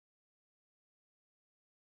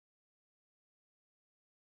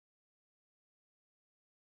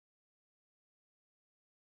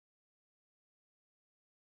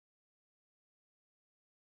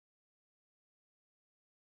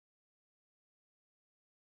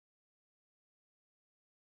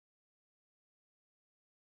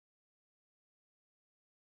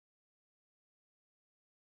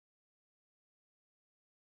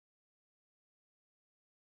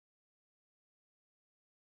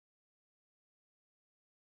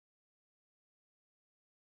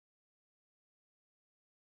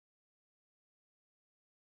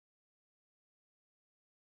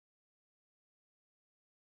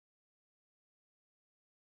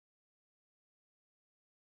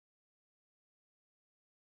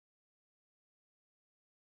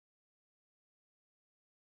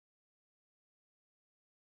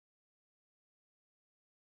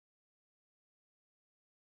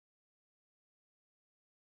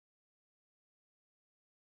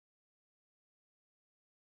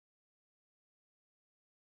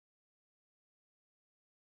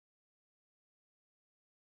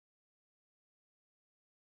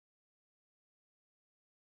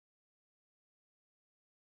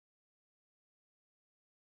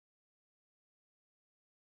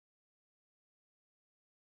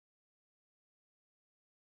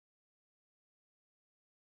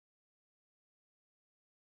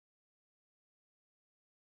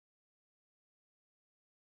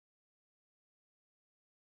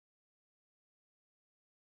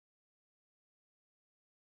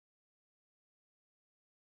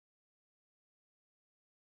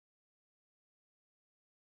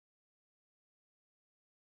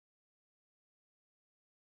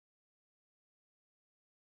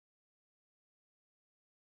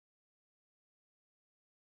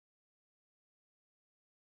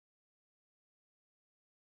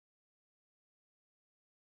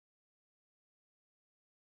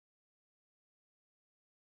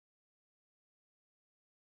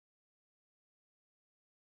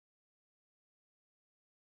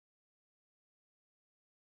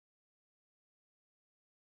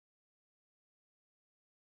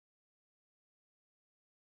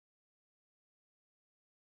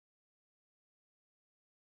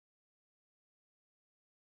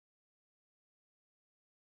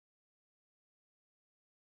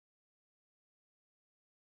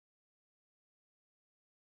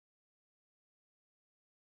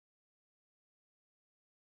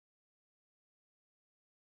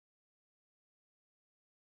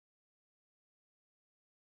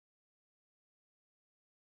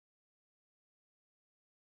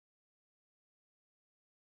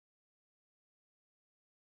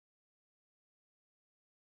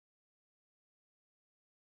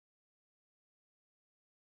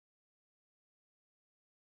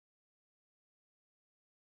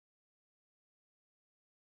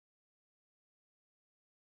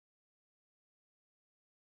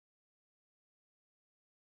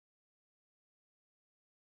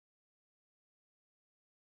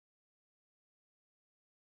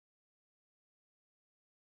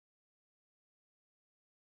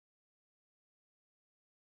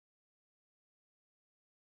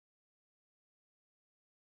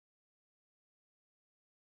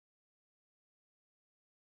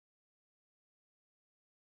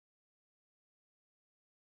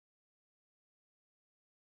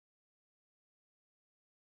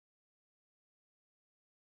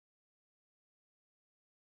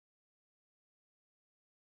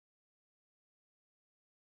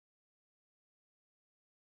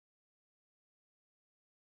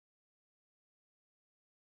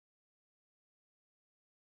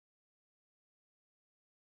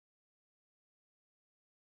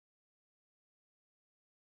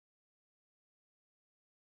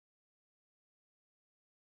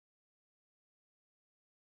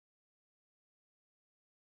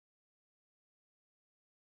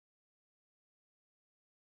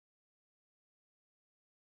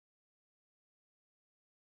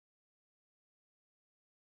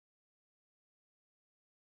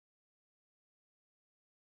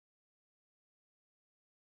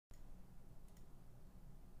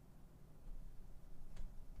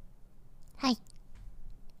Hi.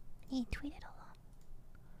 He tweeted along.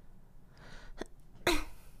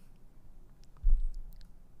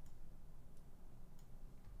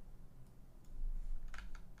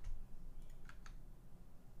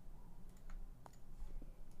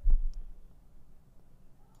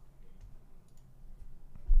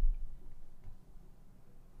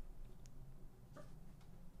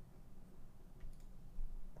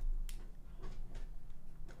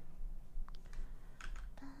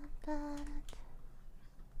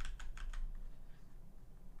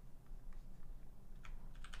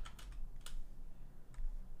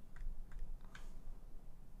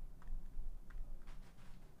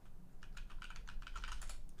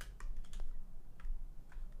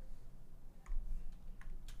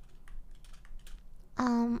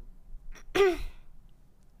 Um.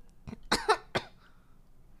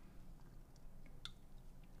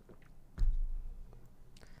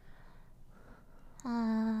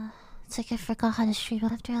 It's like I forgot how to stream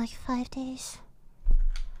after like 5 days.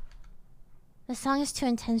 The song is too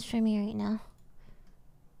intense for me right now.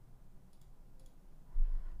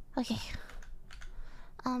 Okay.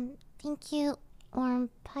 Thank you, Orm,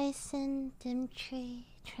 Python, Dimtree,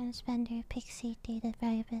 Transbender, Pixie, Data,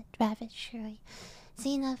 Rabbit, Shuri,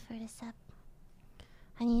 Xena for the sub.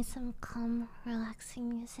 I need some calm, relaxing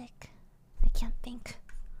music. I can't think.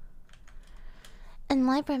 And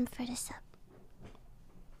Libram for the sub.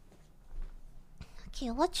 Okay,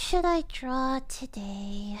 what should I draw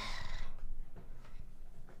today?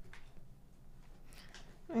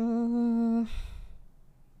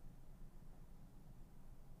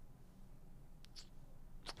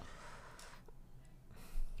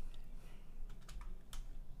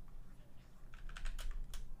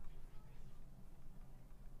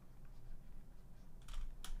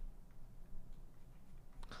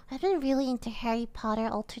 I've been really into Harry Potter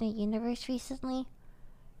alternate universe recently.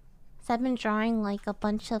 So I've been drawing like a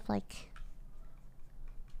bunch of like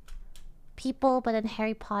people, but in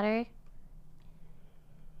Harry Potter.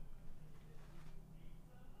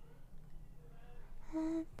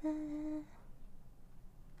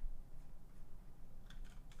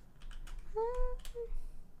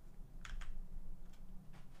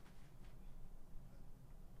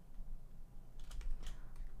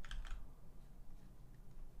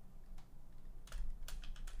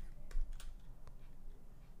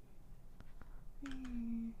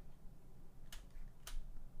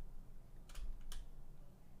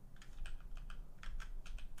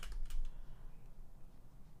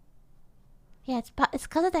 Yeah, it's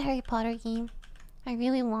because of the Harry Potter game. I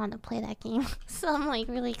really want to play that game, so I'm like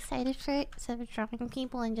really excited for it. Instead of drawing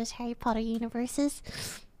people in just Harry Potter universes.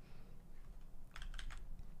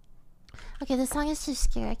 Okay, this song is too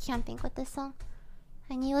scary. I can't think with this song.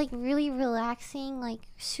 I need like really relaxing, like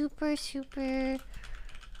super.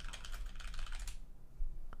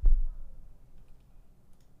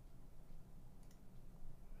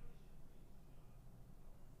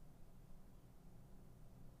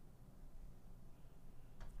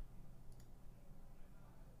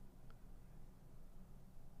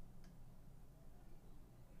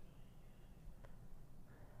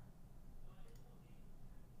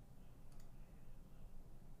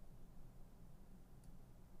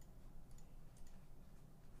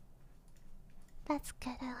 That's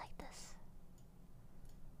good. I like this.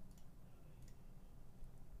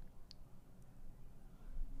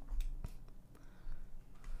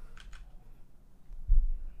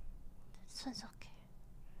 This one's okay.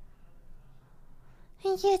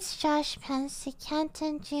 Thank you, it's Josh Pansy,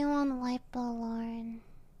 Canton, G1, Lipo, Lauren.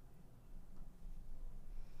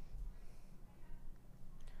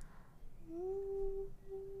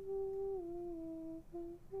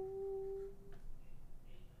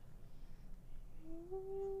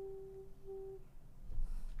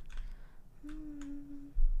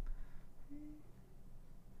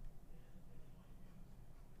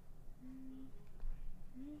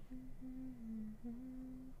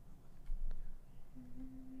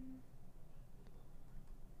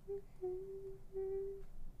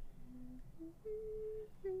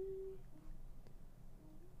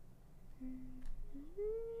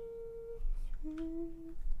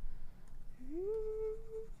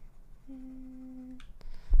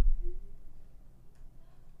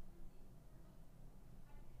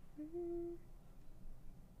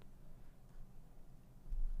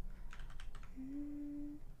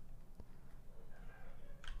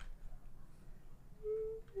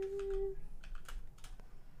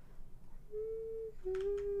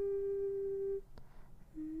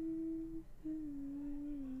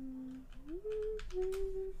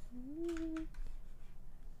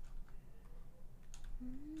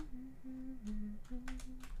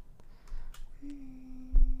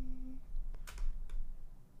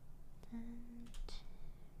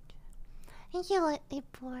 Thank you, Lightly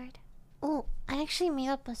Board. Oh, I actually made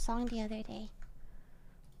up a song the other day.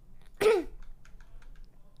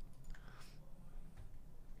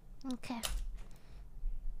 Okay.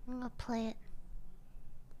 I'm gonna play it.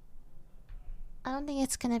 I don't think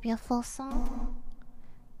it's gonna be a full song,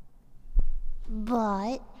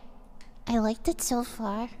 but I liked it so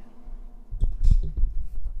far.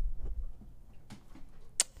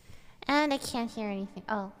 And I can't hear anything.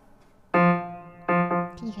 Oh.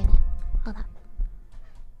 Can you hear that? Hold on.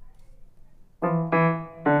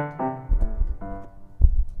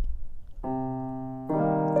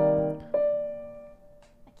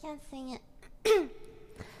 I can't sing it.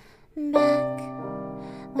 Back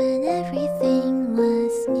when everything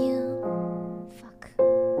was new. Fuck.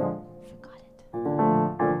 Forgot it.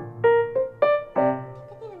 I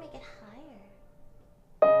think I need to make it higher.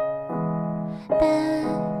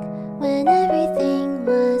 Back when everything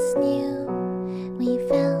was new, we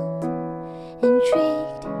felt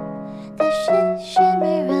intrigued. The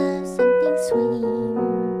shimmer of something sweet.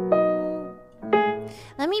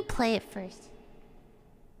 Let me play it first.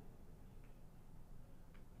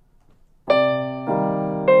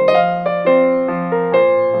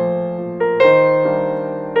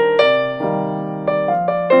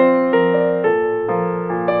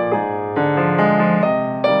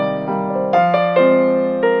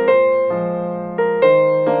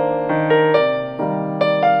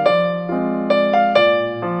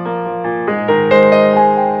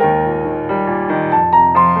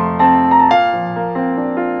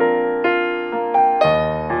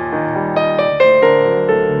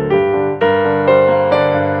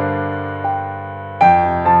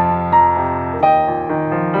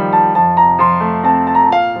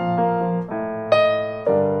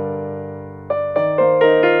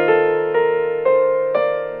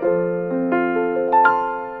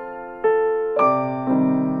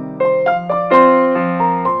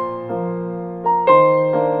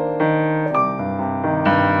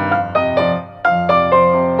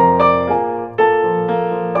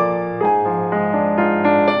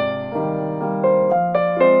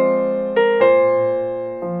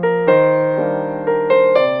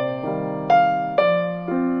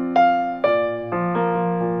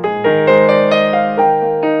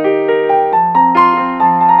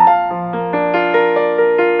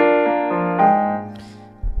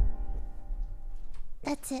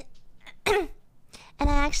 That's it. And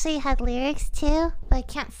I actually had lyrics too, but I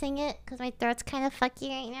can't sing it because my throat's kind of fucky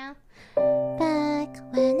right now. Back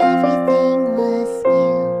when everything was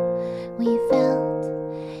new, we felt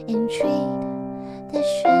intrigued. The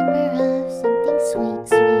shimmer of something sweet,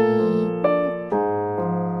 sweet.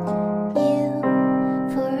 You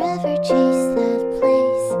forever chase that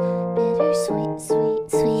place, bittersweet, sweet,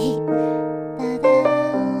 sweet. Da da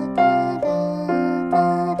da da da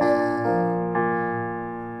da.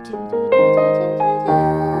 Do do do do do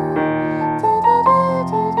do do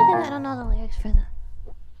do do. I don't know the lyrics for that.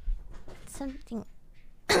 Something.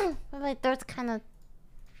 My throat's kind of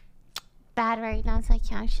bad right now, so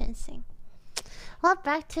I shouldn't sing. Well,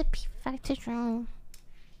 back to drawing.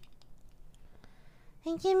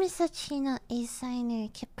 Thank you, Miss Achino, A-Signer,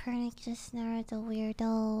 Copernicus, Nara, the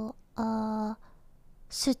Weirdo,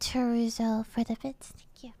 Suturuzo for the bits.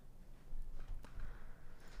 Thank you.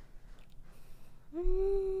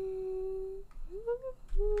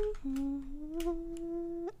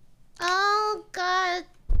 Oh god,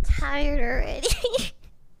 tired already.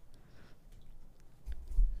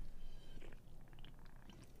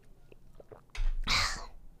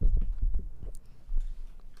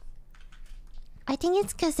 I think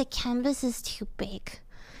it's because the canvas is too big.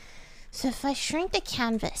 So if I shrink the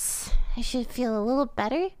canvas, I should feel a little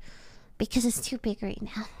better because it's too big right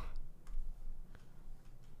now.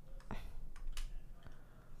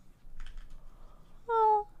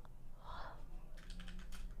 Oh.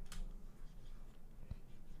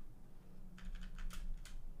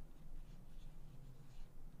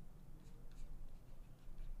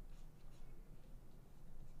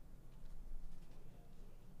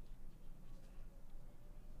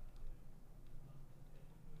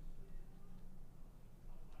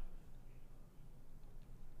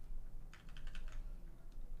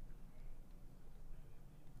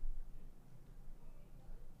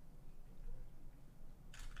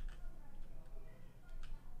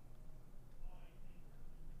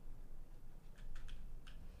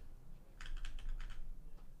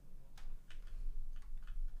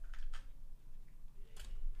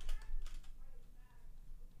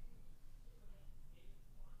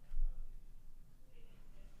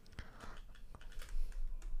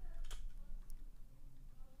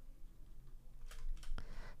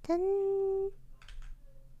 dun.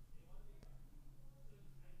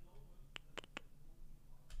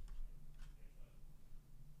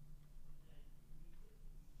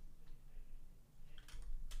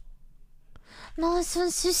 No, this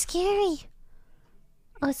one's so scary.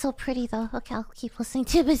 Oh, it's so pretty though. Okay, I'll keep listening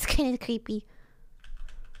to it, but it's kind of creepy.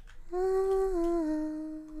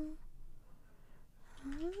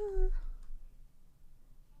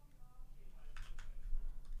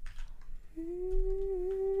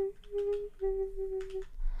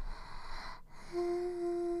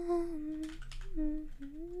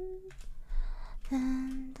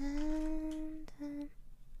 Dun, dun, dun.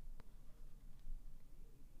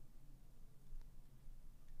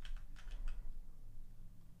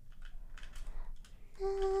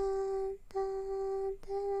 Dun, dun,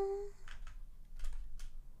 dun.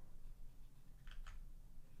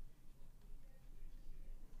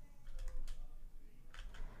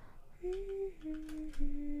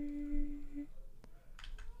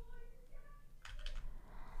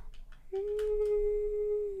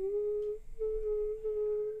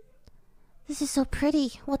 This is so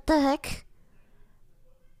pretty. What the heck?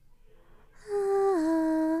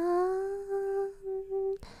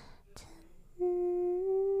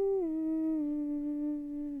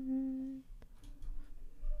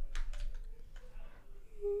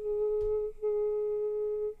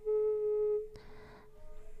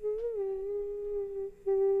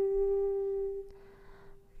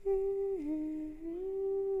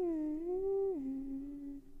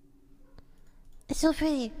 It's so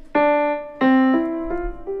pretty.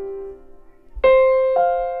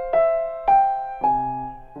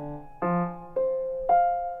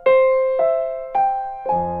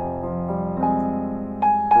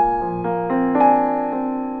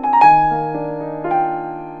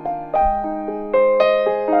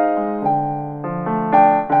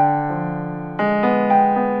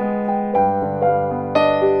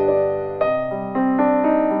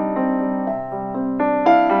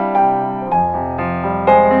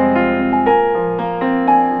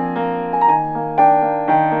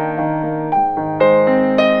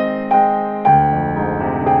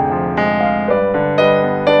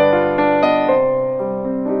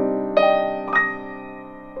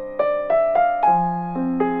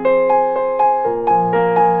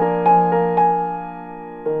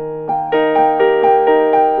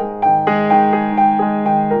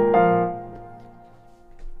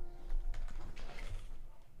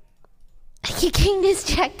 keep getting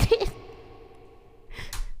distracted.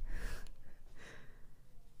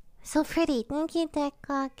 So pretty. Thank you,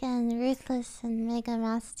 Decklock and Ruthless and Mega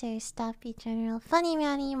Master, Stoppy General, Funny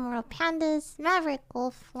Manny, Immortal Pandas, Maverick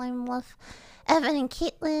Wolf, Flame Wolf, Evan and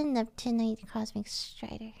Caitlin, Neptunite, Cosmic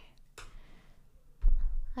Strider.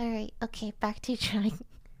 Alright, okay, back to trying.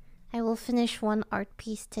 I will finish one art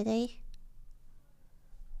piece today.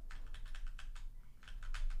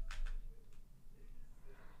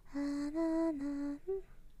 Hi,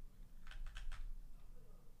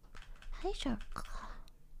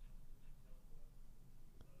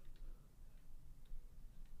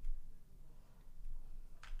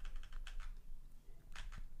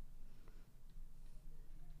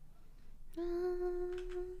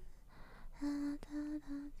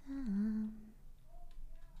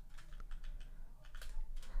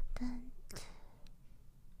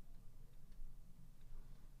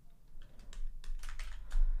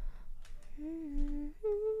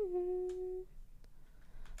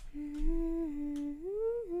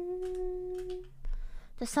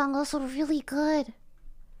 the song also really good.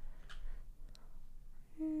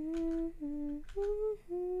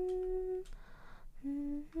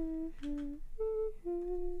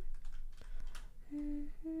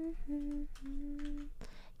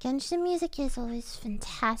 Genshin music is always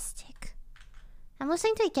fantastic. I'm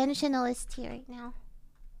listening to Genshin OST right now.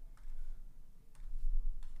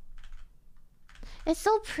 It's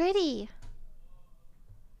so pretty.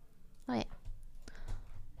 Wait.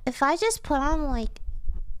 If I just put on like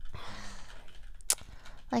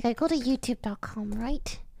I go to youtube.com,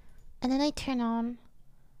 right? And then I turn on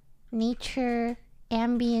nature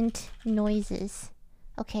ambient noises.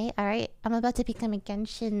 Okay, alright. I'm about to become a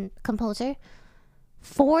Genshin composer.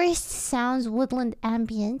 Forest sounds, woodland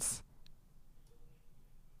ambience.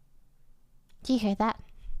 Do you hear that?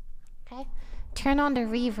 Okay. Turn on the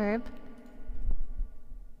reverb.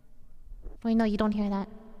 Wait, no, you don't hear that.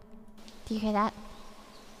 Do you hear that?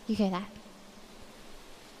 You hear that?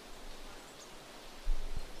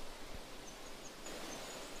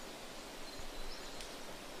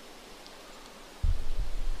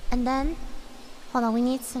 And then, hold on, we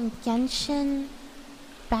need some Genshin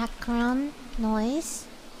background noise.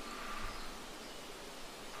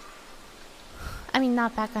 I mean,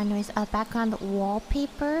 not background noise, background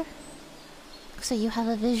wallpaper. So you have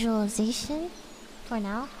a visualization for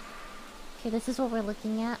now. Okay, this is what we're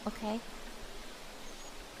looking at. Okay.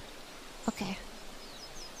 Okay.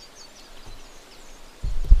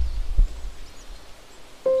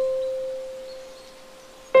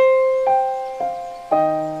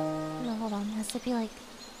 No, hold on. It has to be like.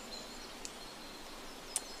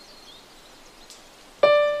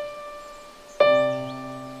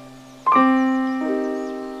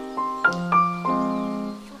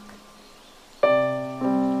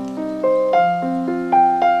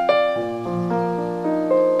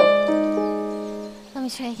 Let me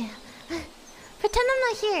try again. Pretend I'm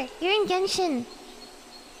not here. You're in Genshin.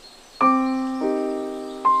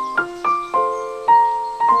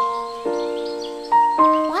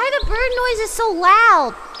 Why are the bird noises so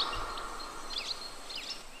loud?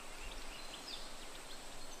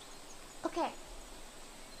 Okay.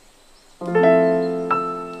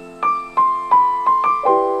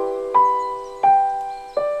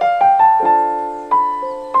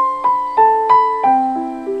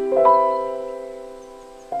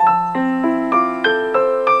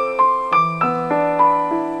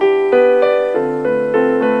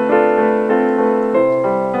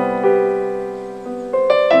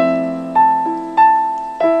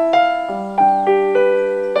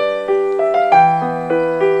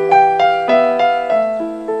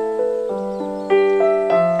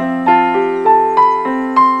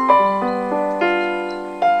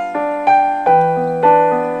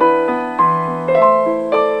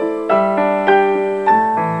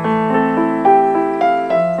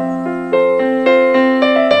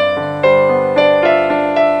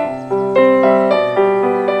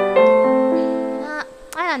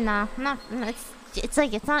 It's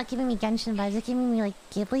like it's not giving me Genshin vibes. It's giving me like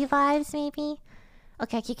Ghibli vibes, maybe.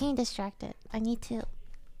 Okay, I keep getting distracted. I need to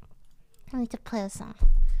play a song.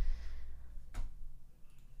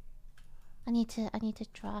 I need to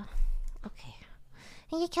draw. Okay.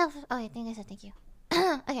 Thank you, Kel. Oh, I think I said thank you.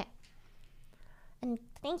 Okay. And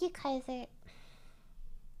thank you, Kaiser.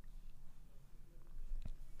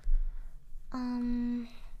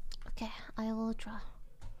 Okay, I will draw.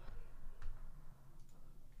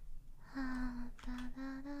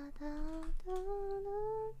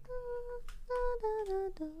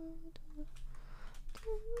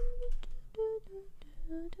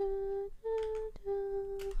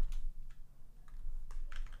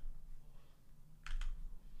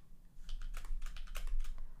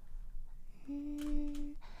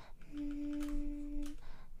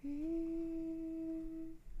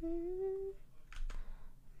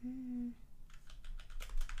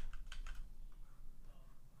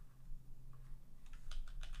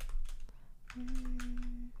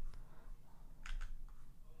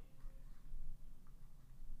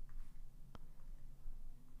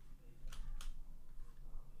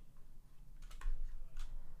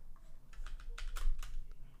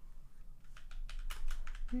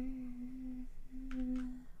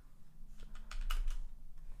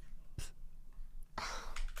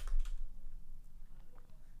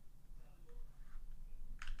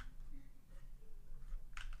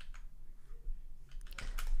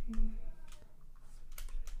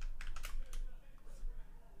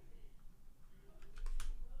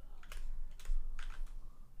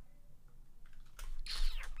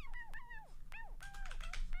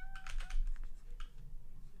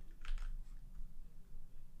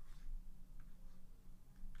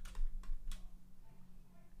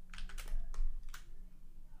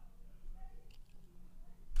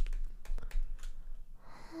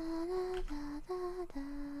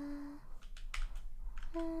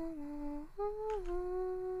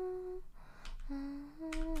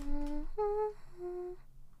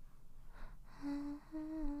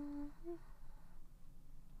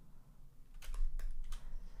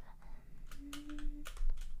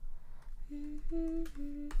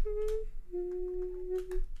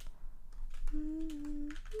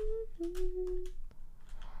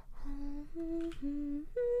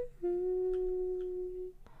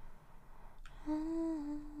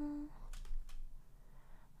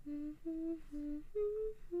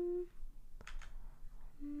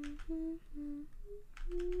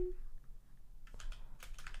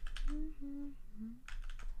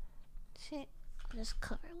 Shit, I'll just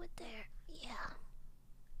cover it with there. Yeah.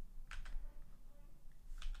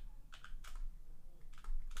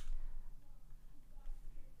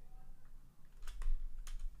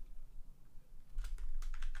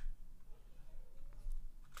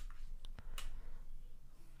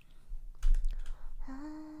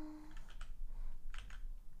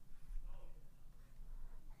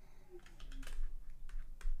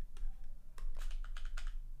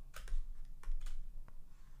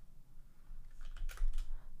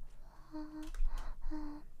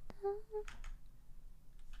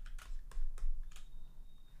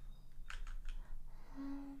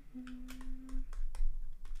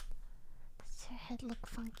 head look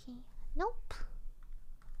funky? Nope.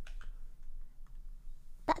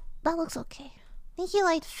 That looks okay. Thank you,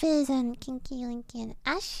 Light Fizz and Kinky Linky and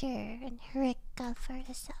Asher and Hurrika for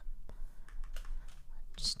the sub.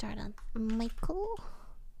 Start on Michael.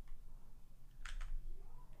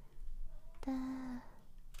 The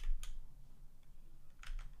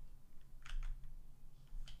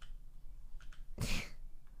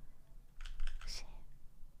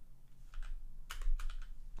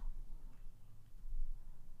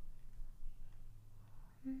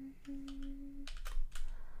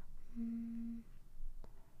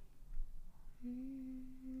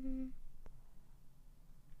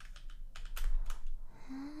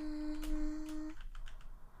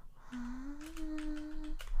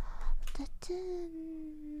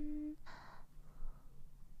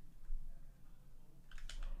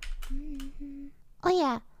Oh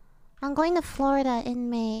yeah, I'm going to Florida in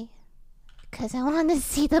May because I want to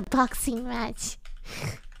see the boxing match.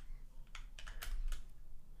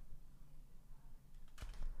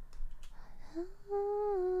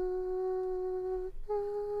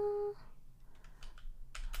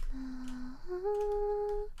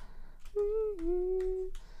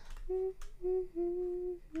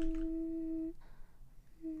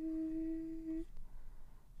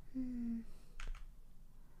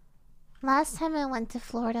 Last time I went to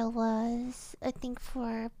Florida was, I think,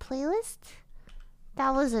 for a playlist.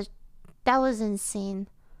 That was insane.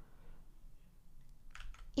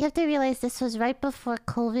 You have to realize this was right before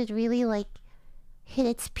COVID really like hit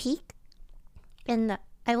its peak, and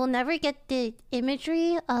I will never get the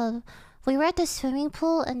imagery of we were at the swimming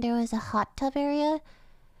pool and there was a hot tub area,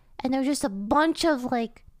 and there was just a bunch of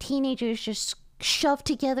like teenagers just shoved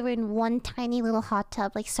together in one tiny little hot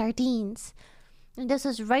tub like sardines. And this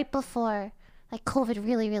was right before like COVID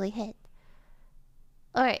really hit.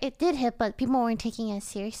 Or it did hit, but people weren't taking it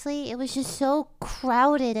seriously. It was just so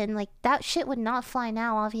crowded, and like that shit would not fly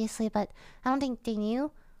now, obviously, but I don't think they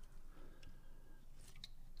knew.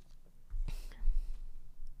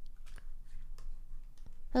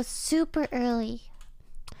 It was super early.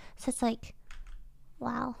 So it's like,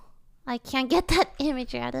 wow. I can't get that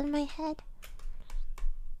image out of my head.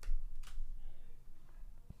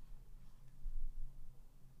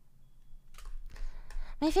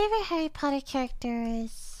 My favorite Harry Potter character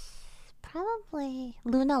is probably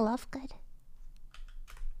Luna Lovegood.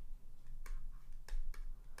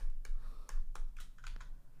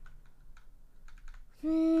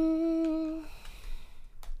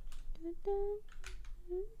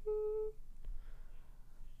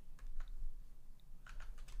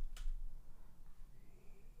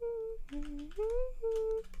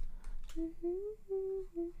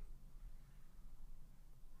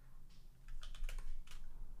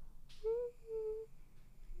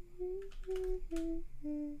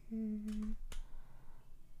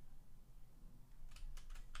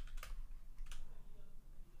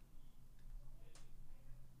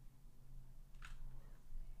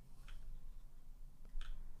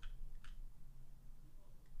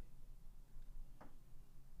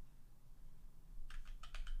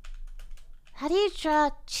 How do you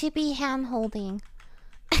draw chibi hand holding?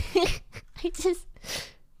 I just...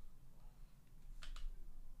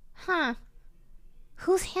 Huh.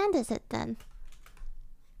 Whose hand is it then?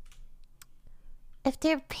 If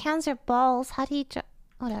their hands are balls, how do you draw...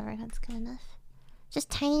 Whatever, that's good enough.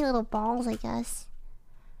 Just tiny little balls, I guess.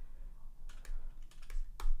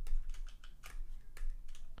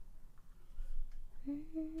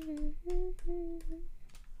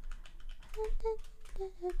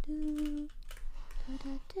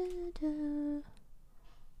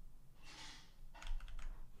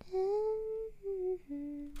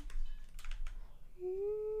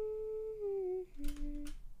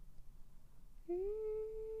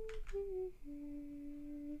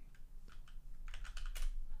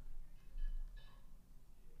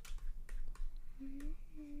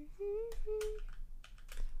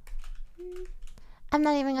 I'm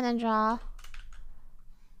not even gonna draw.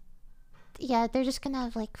 Yeah, they're just gonna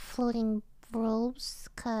have like floating robes,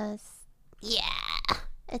 cause yeah,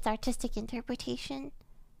 it's artistic interpretation.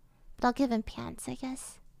 But I'll give him pants, I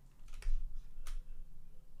guess.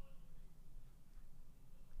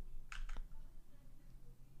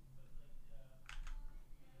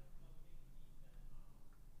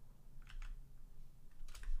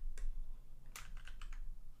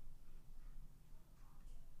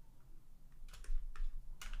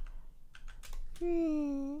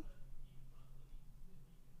 Right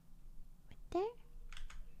there.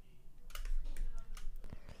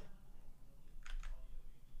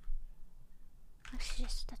 Actually,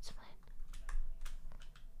 that's fine.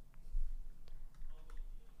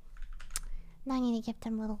 Now I need to give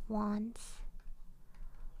them little wands.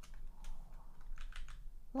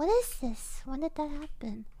 What is this? When did that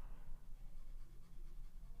happen?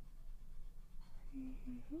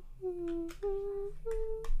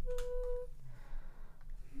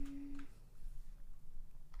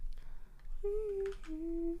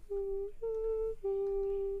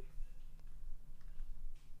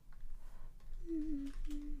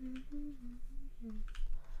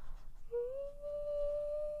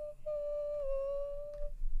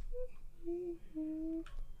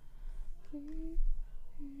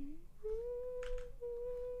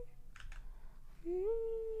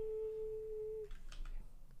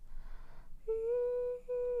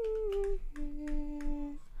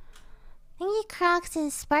 Thank you, Crocs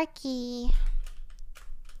and Sparky.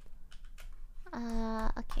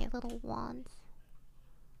 Okay, little wands.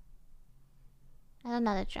 I don't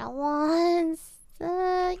know how to draw wands.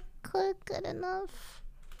 Good enough.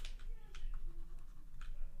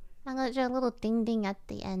 I'm gonna draw a little ding ding at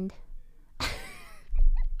the end.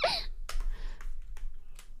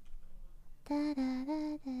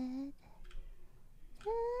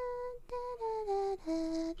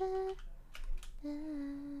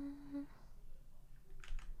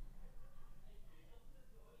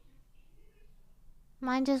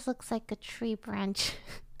 Mine just looks like a tree branch.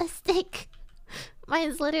 A stick.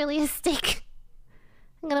 Mine's literally a stick.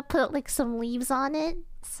 I'm gonna put like some leaves on it.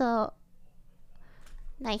 So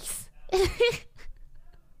nice.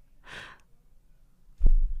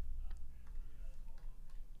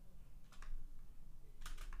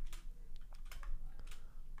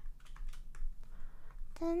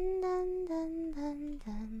 Dun dun dun dun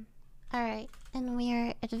dun. Alright, and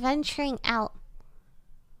we're adventuring out.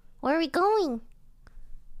 Where are we going?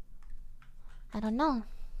 I don't know.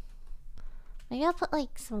 Maybe I'll put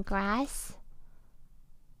like some grass.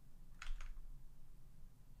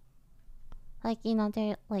 Like, you know,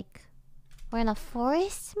 they're like... We're in a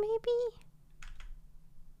forest, maybe?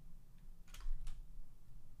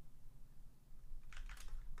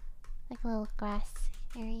 Like a little grass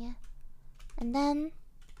area. And then...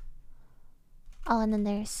 Oh, and then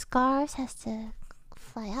their scarves has to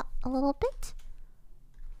fly out a little bit.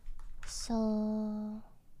 So...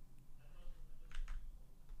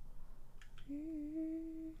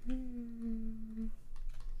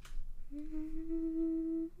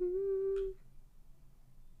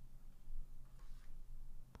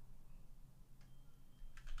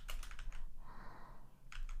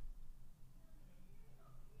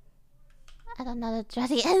 I don't know the draw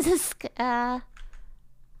the ends of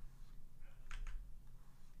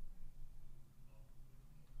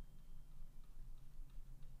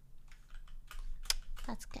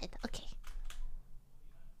That's good. Okay.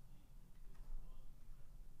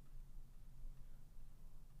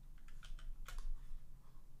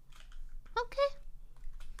 Okay.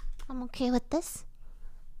 I'm okay with this.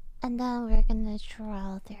 And then we're gonna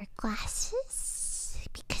draw their glasses.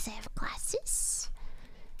 Because I have glasses.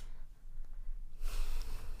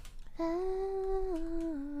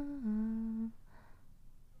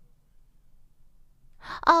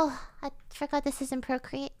 Oh, I forgot this isn't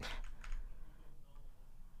Procreate.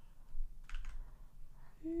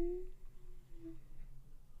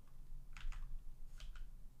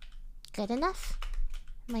 Good enough.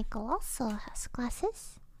 Michael also has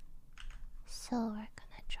glasses. So we're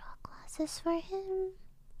gonna draw glasses for him.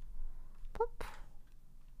 Boop.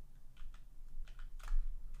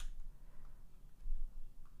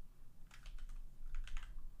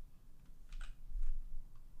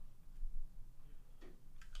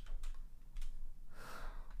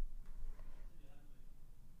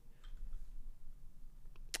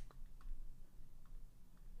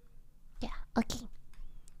 Yeah, okay.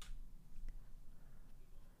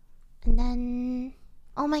 And then...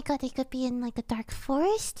 Oh my god, they could be in like a dark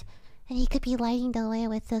forest. And he could be lighting the way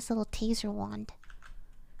with this little taser wand.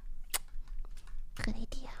 Good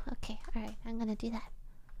idea. Okay, alright, I'm gonna do that.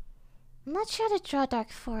 I'm not sure how to draw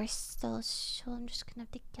dark forest though, so I'm just gonna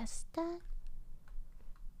have to guess that.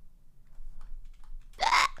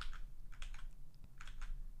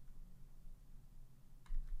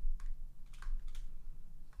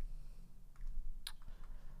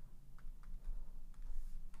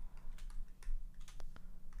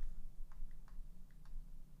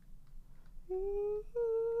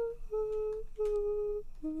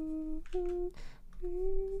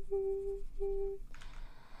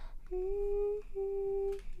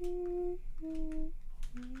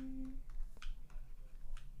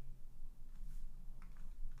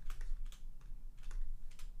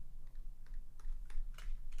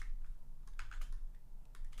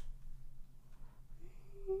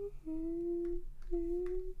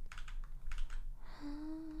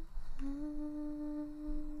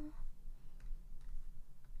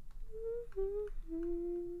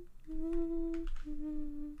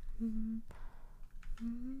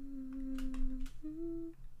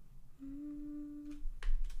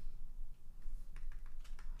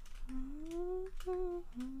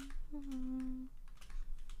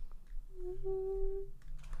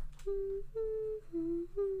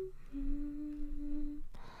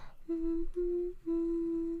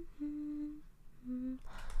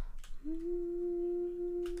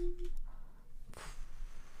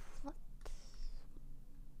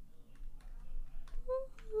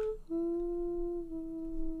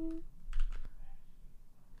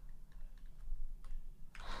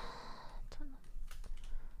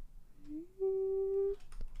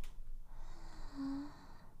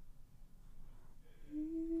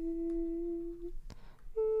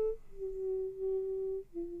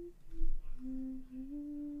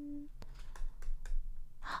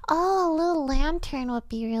 lantern would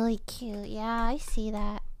be really cute. Yeah, I see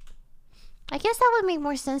that. I guess that would make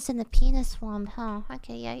more sense than the penis wand, huh?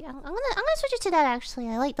 Okay, yeah, I'm gonna switch it to that actually.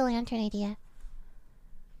 I like the lantern idea.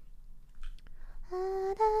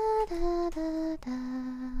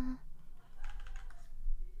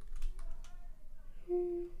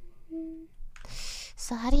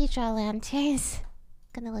 So how do you draw lanterns?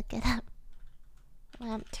 Gonna look it up.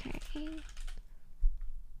 Lantern.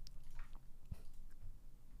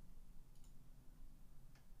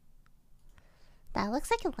 That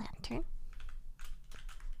looks like a lantern.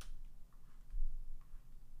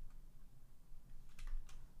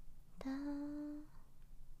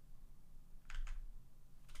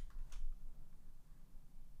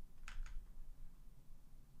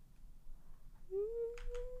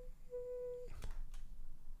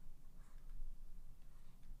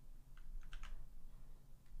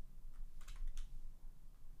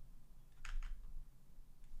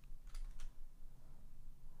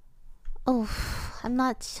 Oh, I'm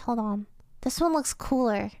not. Hold on. This one looks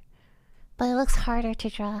cooler, but it looks harder to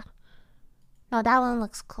draw. No, that one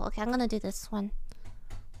looks cool. Okay, I'm gonna do this one.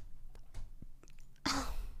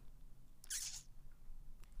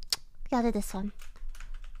 Gotta do this one.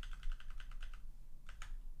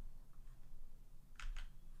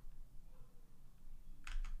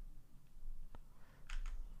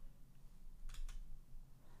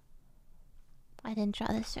 I didn't draw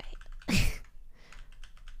this right.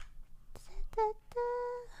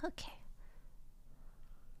 Okay.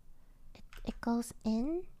 It goes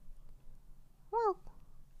in. Whoa.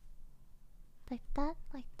 Like that,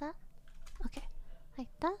 like that. Okay. Like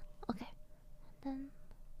that. Okay. And then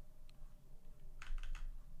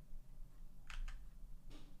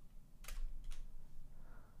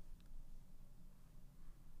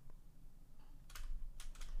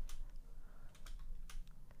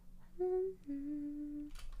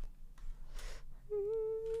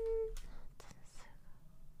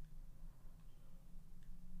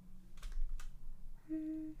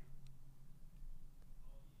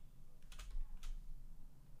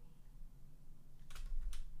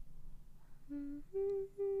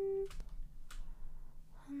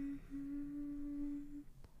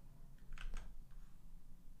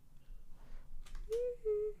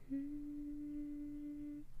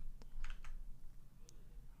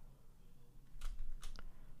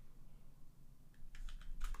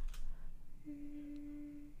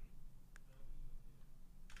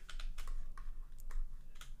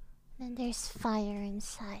then there's fire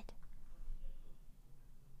inside.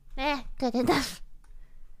 Good enough.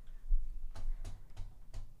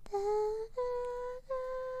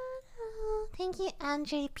 Thank you,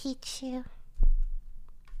 Andre Pichu.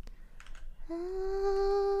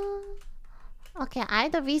 Okay,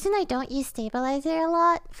 the reason I don't use stabilizer a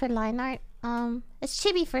lot for line art, it's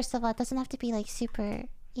chibi first of all. It doesn't have to be like super,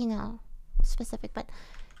 you know, specific, but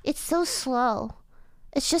it's so slow.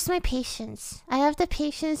 It's just my patience. I have the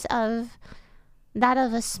patience of that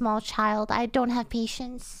of a small child. I don't have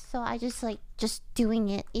patience, so I just like doing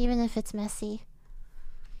it, even if it's messy.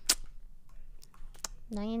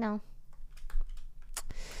 Now you know.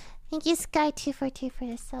 Thank you, Sky242 for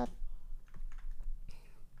the sub.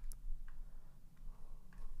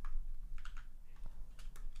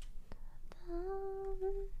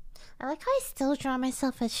 I like how I still draw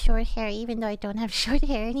myself with short hair, even though I don't have short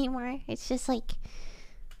hair anymore. It's just like,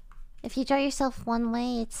 if you draw yourself one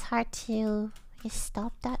way, it's hard to just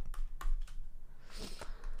stop that.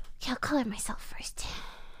 Okay, I'll color myself first.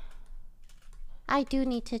 I do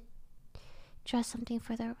need to draw something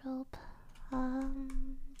for the robe.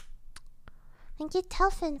 Thank you,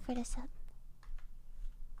 Telfin, for the sub.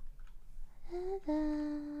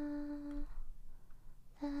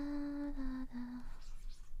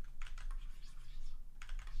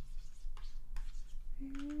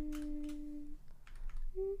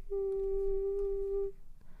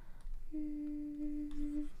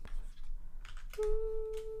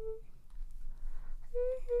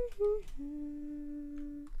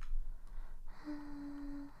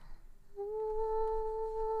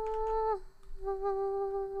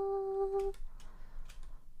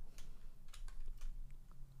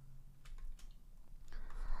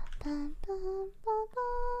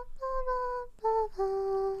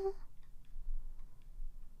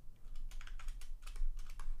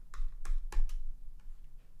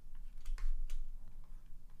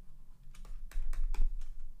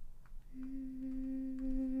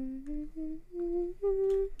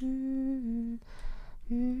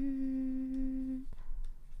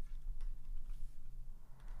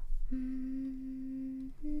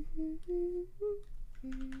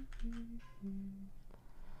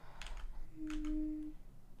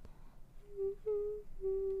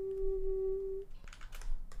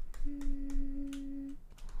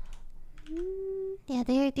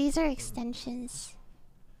 these are extensions.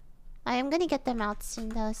 I am gonna get them out soon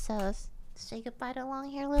though, so say goodbye to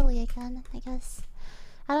long hair Lily again, I guess.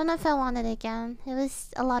 I don't know if I want it again. It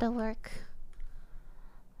was a lot of work.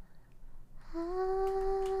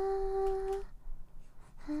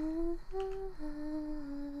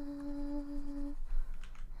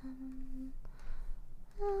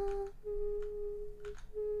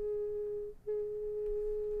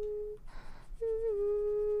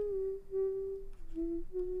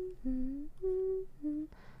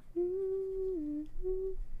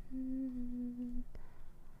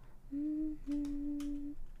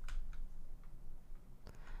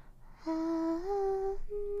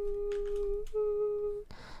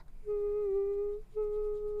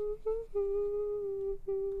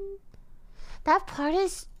 That part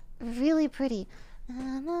is really pretty.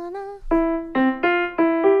 Na, na, na.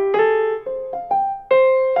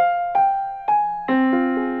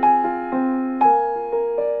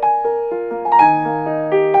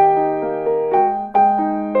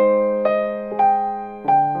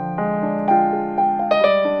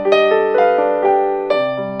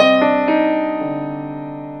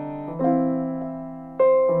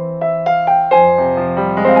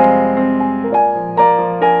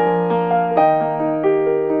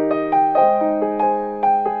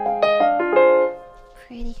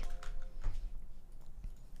 Pretty.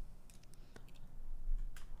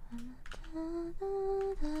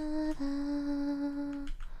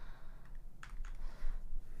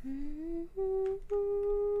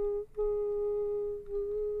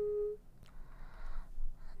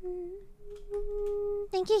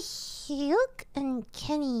 Thank you, Hugh and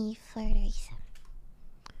Kenny, for the reason.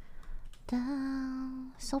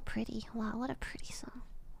 So pretty. Wow, what a pretty song.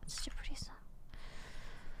 Such a pretty song.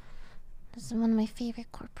 This is one of my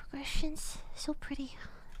favorite chord progressions. So pretty.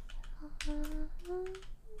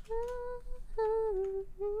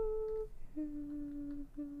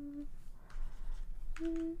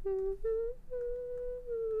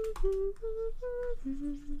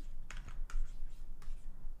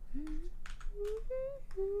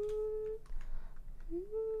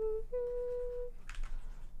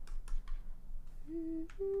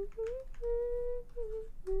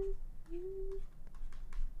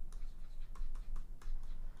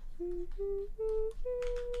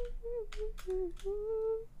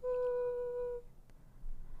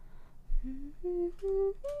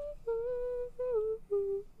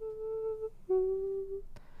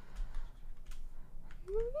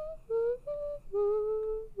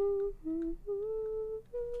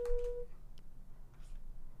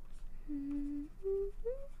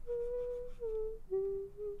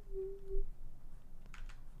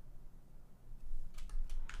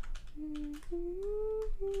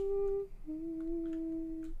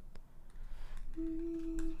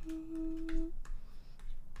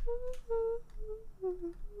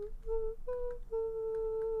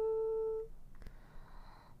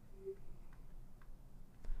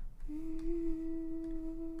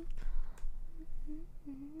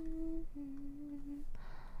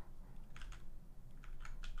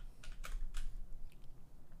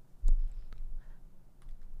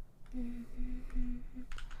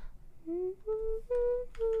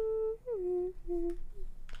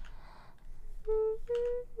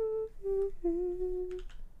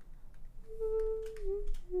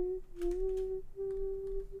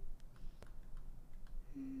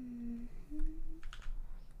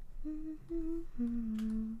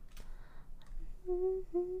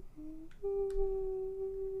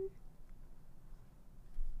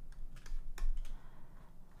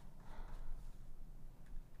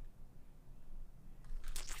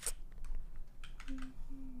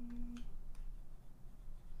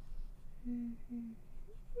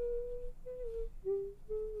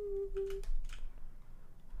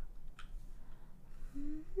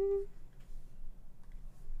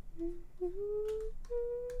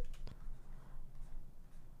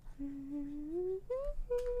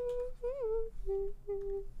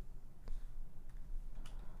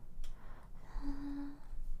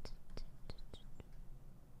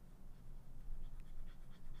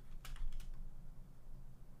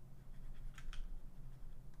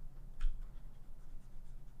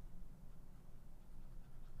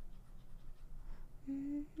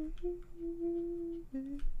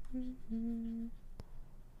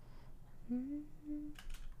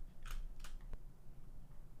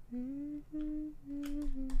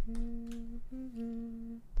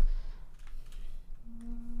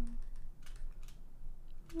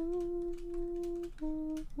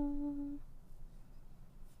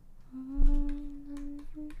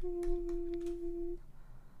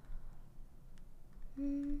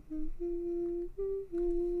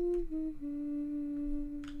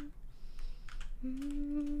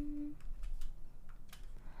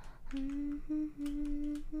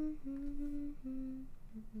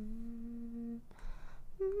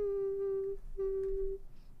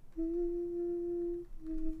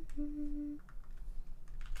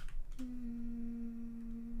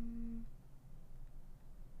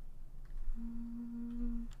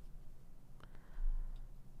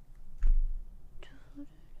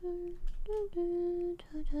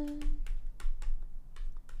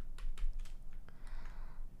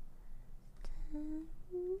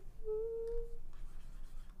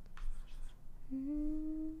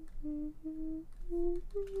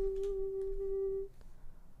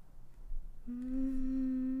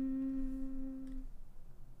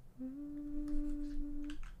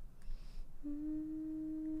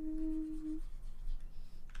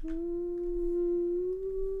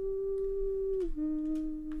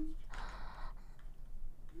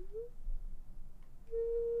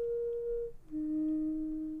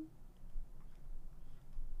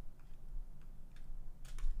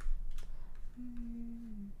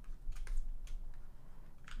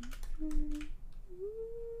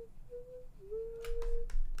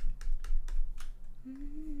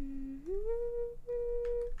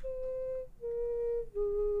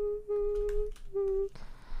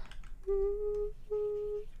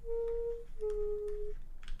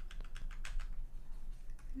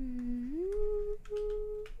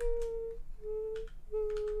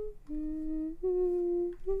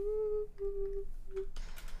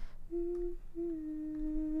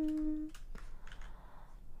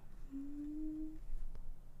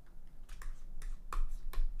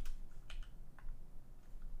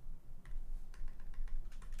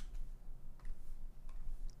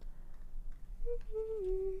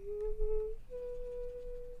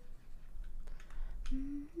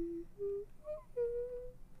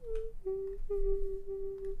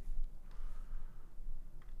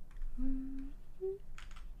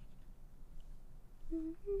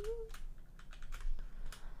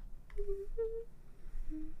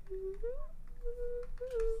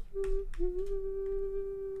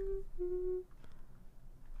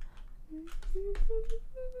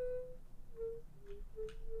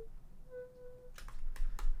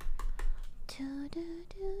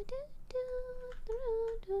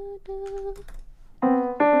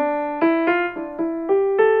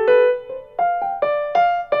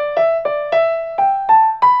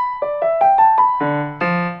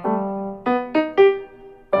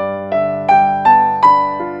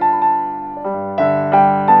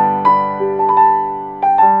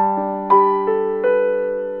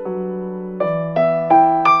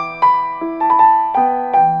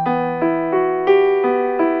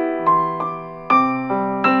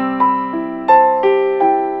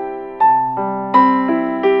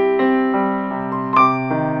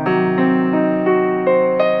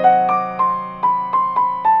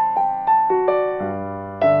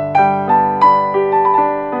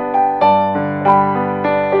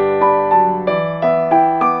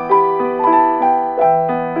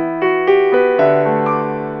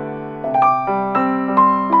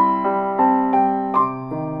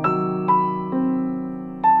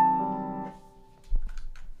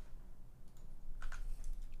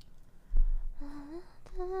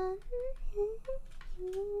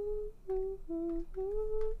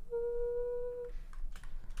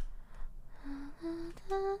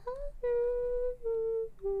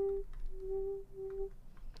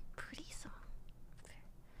 Pretty song.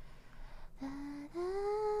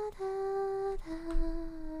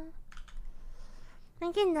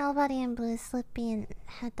 Thank you, Nobody in Blue, Slippy, and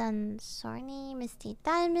Hadan Sorny, Misty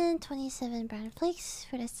Diamond, 27 Brown Flakes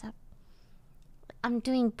for this up. I'm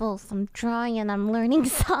doing both. I'm drawing and I'm learning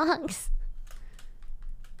songs.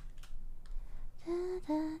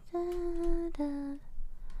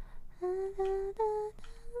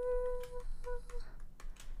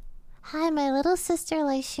 Hi, my little sister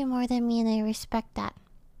likes you more than me, and I respect that.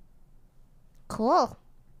 Cool.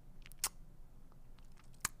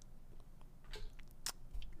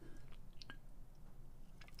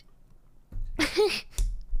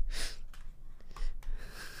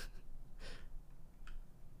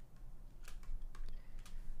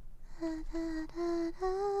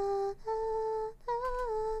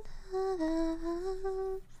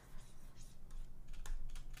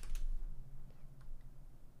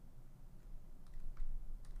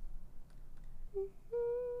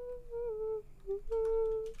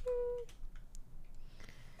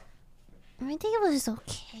 I think it was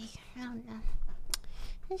okay. I don't know.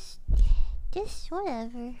 Just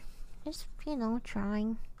whatever. Just, you know,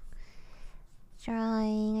 trying.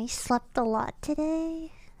 I slept a lot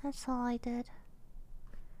today. That's all I did.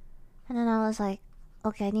 And then I was like,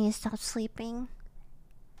 okay, I need to stop sleeping.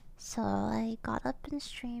 So I got up and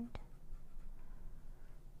streamed.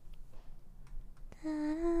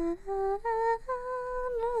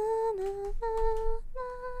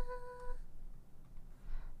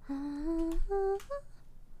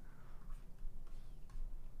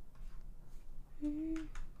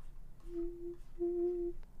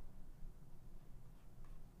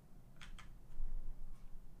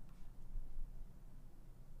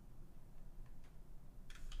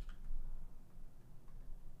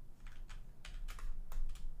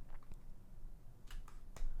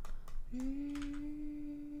 Thank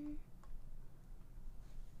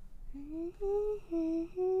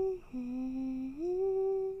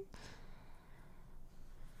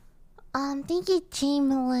you,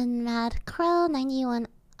 Jamelin, Mad Crow, 91,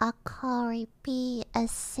 Akari B,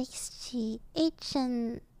 S60, H,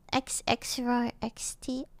 and XXROR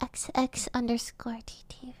XT, XX underscore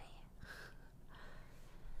TTV.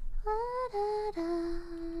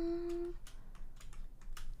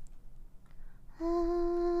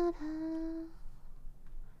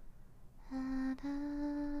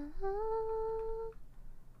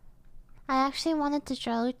 I actually wanted to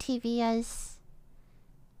draw TV as...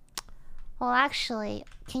 Well, actually,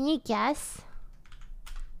 can you guess?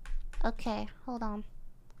 Okay, hold on.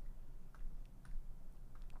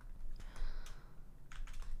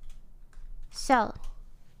 So...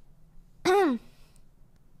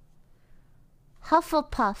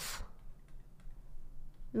 Hufflepuff.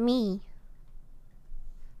 Me.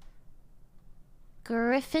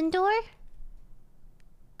 Gryffindor?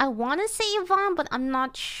 I want to say Yvonne, but I'm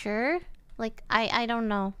not sure. Like, I don't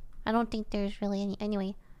know. I don't think there's really any...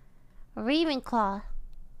 Anyway. Ravenclaw.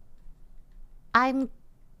 I'm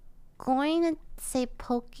going to say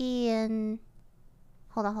Pokey and...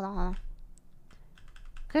 Hold on.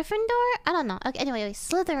 Gryffindor? I don't know. Okay, anyway,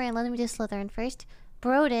 Slytherin. Let me do Slytherin first.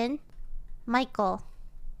 Broden. Michael.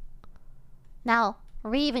 Now,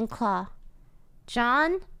 Ravenclaw.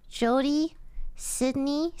 John, Jody,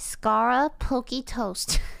 Sydney, Scara, Pokey,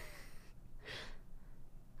 Toast.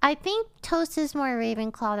 I think Toast is more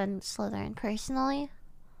Ravenclaw than Slytherin, personally.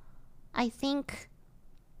 I think...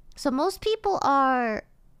 So most people are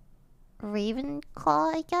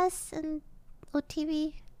Ravenclaw, I guess, in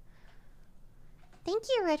OTV. Thank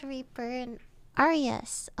you, Red Reaper, and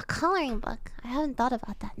Arias. A coloring book. I haven't thought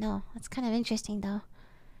about that, no. That's kind of interesting, though.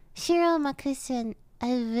 Shiro, Makusu, and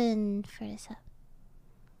Evan for this up.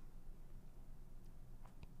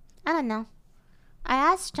 I don't know. I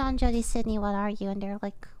asked John, Jody, Sydney, what are you? And they're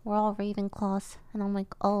like, we're all Ravenclaws. And I'm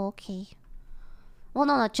like, oh, okay. Well,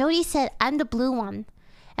 no. Jody said, I'm the blue one.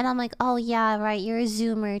 And I'm like, oh, yeah, right. You're a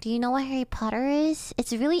Zoomer. Do you know what Harry Potter is?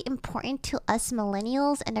 It's really important to us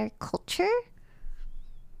millennials and our culture.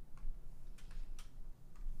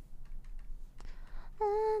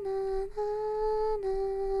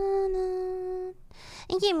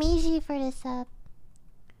 Thank you, Miji, for this up.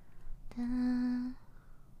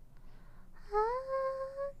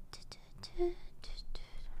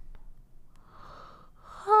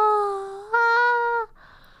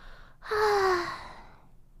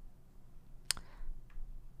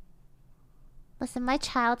 Listen, my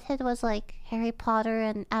childhood was like Harry Potter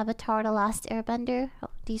and Avatar: The Last Airbender. Oh,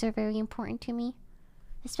 these are very important to me.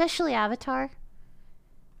 Especially Avatar.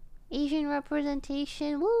 Asian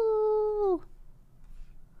representation. Woo!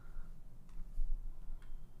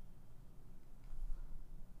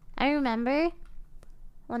 I remember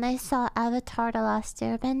when I saw Avatar: The Last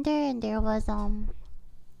Airbender and there was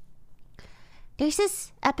there's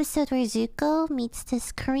this episode where Zuko meets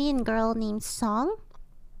this Korean girl named Song.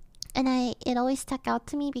 And it always stuck out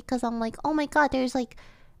to me because I'm like, oh my god, there's like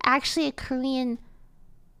actually a Korean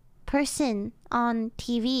person on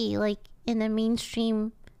TV, like in a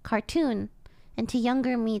mainstream cartoon. And to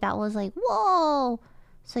younger me, that was like, whoa!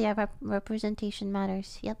 So yeah, representation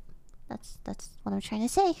matters. Yep, that's what I'm trying to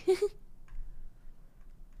say.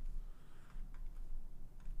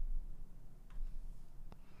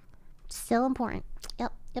 Still important.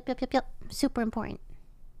 Yep. Super important.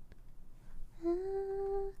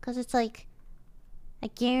 Because it's like, I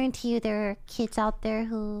guarantee you there are kids out there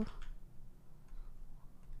who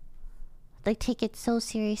like take it so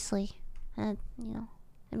seriously. And, you know,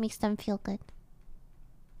 it makes them feel good.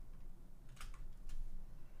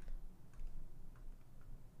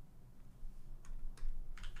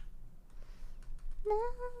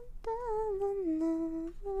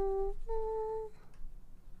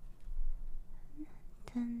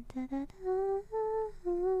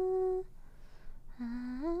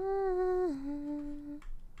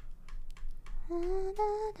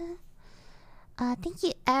 Thank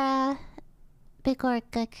you, Big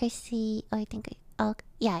Orca, Chrissy. Oh, I think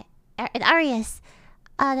yeah, and Arias.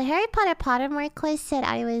 The Harry Potter Pottermore quiz said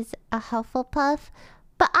I was a Hufflepuff,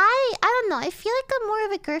 but I don't know. I feel like I'm more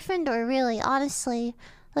of a Gryffindor, really, honestly.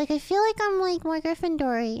 Like, I feel like I'm like more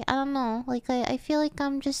Gryffindor-y. I don't know. Like, I feel like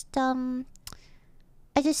I'm just I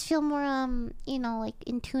just feel more you know, like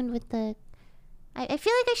in tune with the. I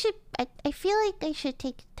feel like I should. I feel like I should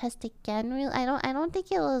take the test again. Really, I don't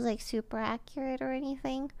think it was like super accurate or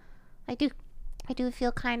anything. I do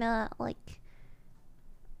feel kind of like.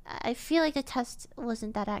 I feel like the test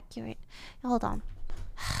wasn't that accurate. Hold on.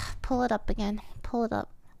 Pull it up again. Pull it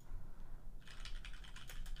up.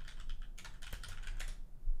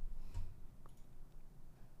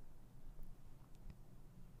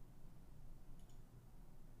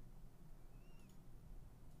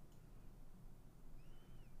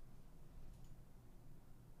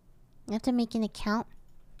 You have to make an account.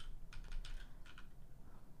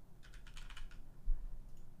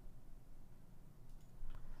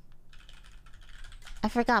 I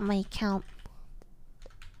forgot my account.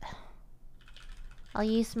 I'll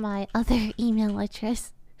use my other email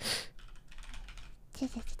address.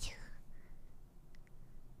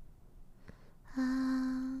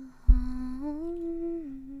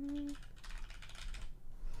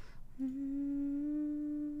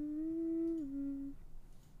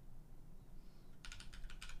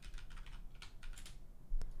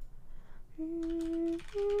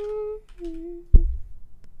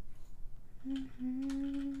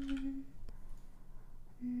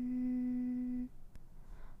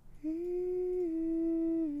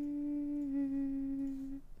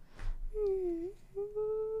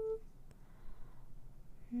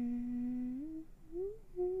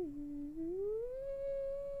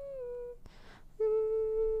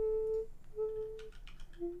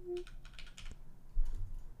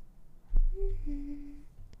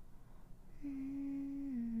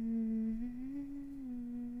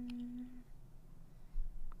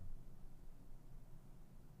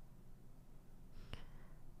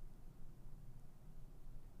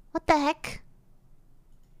 What the heck?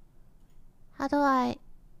 How do I...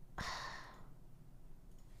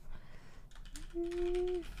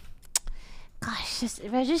 Gosh, this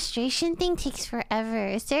registration thing takes forever.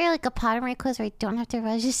 Is there like a pottermore quiz where I don't have to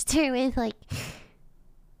register with like...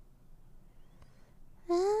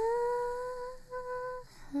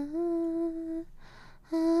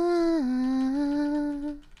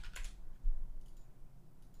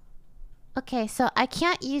 Okay, so I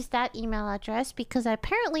can't use that email address because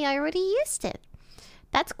apparently I already used it.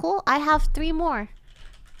 That's cool. I have 3 more.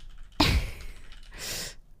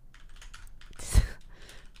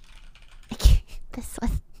 Okay, this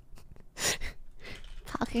one.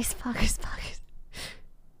 Poggers, poggers, poggers.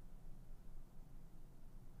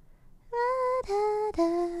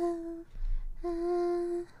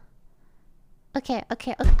 Okay,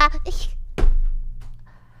 okay, okay.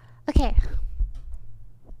 Okay.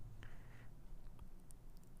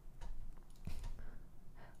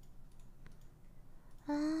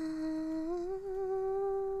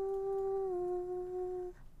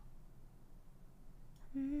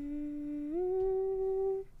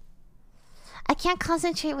 I can't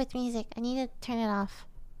concentrate with music. I need to turn it off.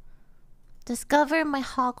 Discover my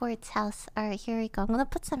Hogwarts house. Alright, here we go. I'm gonna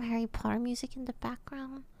put some Harry Potter music in the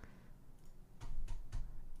background.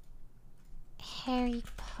 Harry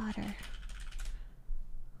Potter.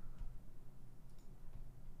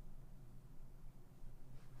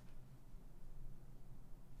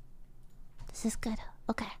 This is good.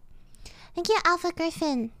 Okay. Thank you, Alpha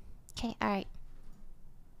Griffin. Okay, alright.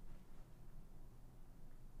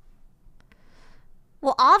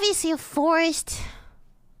 Well, obviously a forest.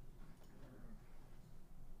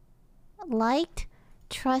 Liked,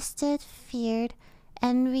 trusted, feared,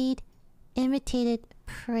 envied, imitated,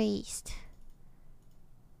 praised.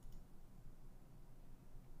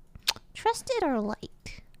 Trusted or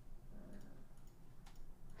liked?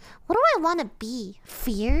 What do I want to be?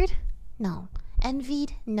 Feared? No.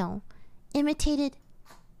 Envied? No. Imitated?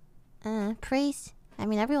 Praised? I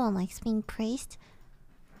mean, everyone likes being praised.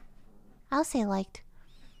 I'll say liked.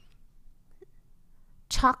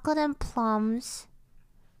 Chocolate and plums.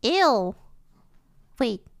 Ew!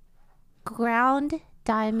 Wait. Ground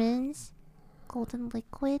diamonds. Golden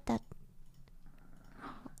liquid. That...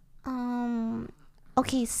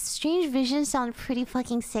 Okay, strange visions sound pretty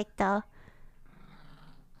fucking sick though.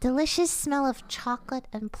 Delicious smell of chocolate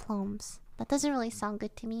and plums. That doesn't really sound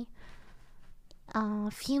good to me.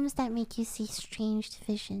 Fumes that make you see strange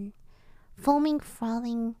vision. Foaming,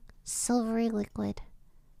 frothing, silvery liquid.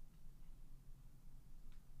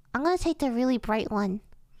 I'm gonna take the really bright one.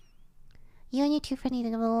 You and your 2 friends need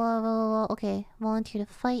to blah, blah, blah, blah. Okay, volunteer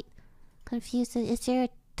to fight. Confused. Is there a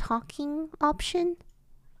talking option?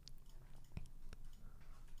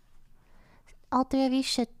 All 3 of you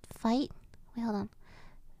should fight. Wait, hold on.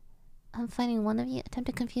 I'm fighting one of you. Attempt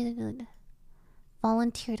to confuse the...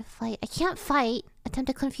 Volunteer to fight. I can't fight. Attempt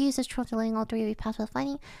to confuse the troll, letting all 3 of you pass without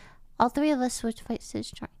fighting. All 3 of us would fight to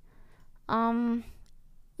destroy.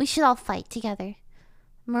 We should all fight together.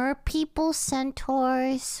 Mer people,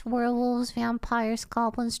 centaurs, werewolves, vampires,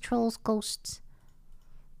 goblins, trolls, ghosts.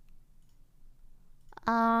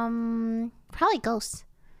 Probably ghosts.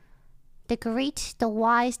 The great, the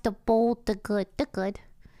wise, the bold, the good. The good.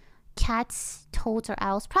 Cats, toads, or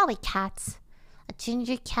owls. Probably cats. A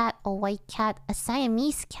ginger cat, a white cat, a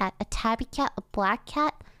Siamese cat, a tabby cat, a black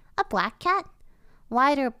cat. A black cat?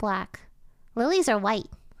 White or black? Lilies are white.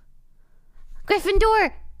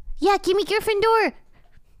 Gryffindor! Yeah, give me Gryffindor!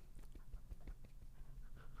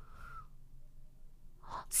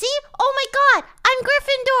 See? Oh my god! I'm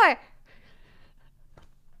Gryffindor!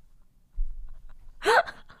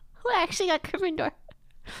 I actually got Gryffindor.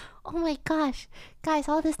 Oh my gosh. Guys,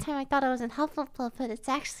 all this time I thought I was in Hufflepuff, but it's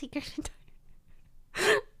actually Gryffindor.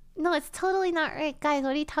 No, it's totally not right. Guys,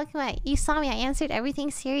 what are you talking about? You saw me. I answered everything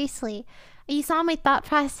seriously. You saw my thought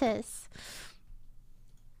process.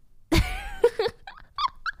 Okay,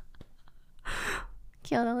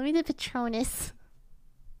 hold on. Let me do Patronus.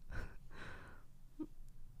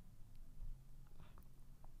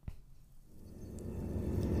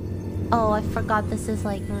 Oh, I forgot this is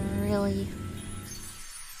like really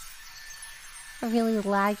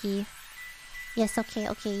laggy. Yes, okay,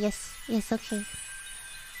 yes, okay.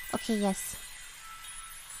 Okay, yes.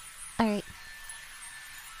 Alright.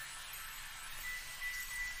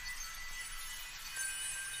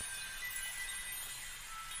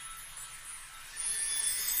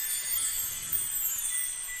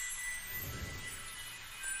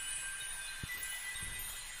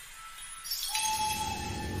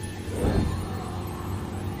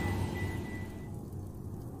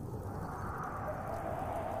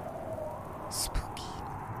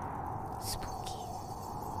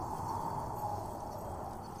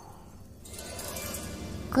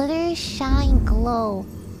 Glitter, shine, glow.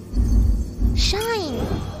 Shine!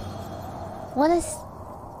 What is...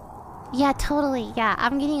 Yeah, totally. Yeah,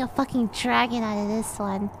 I'm getting a fucking dragon out of this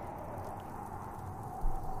one.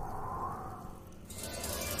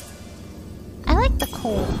 I like the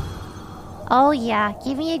coal. Oh yeah,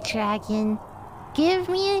 give me a dragon. Give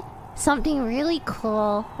me something really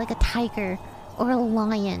cool, like a tiger or a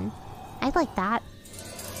lion. I'd like that.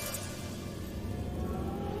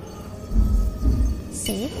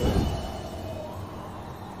 Save.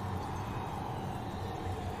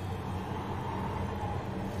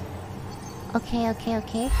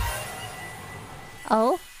 Okay.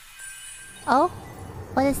 Oh? Oh?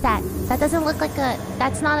 What is that? That doesn't look like a...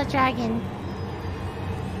 That's not a dragon.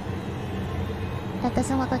 That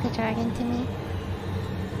doesn't look like a dragon to me.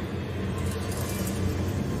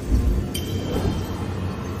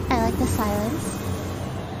 I like the silence.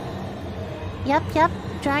 Yep.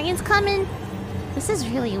 Dragon's coming. This is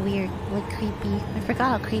really weird, like creepy. I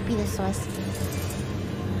forgot how creepy this was.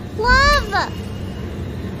 Love!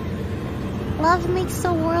 Love makes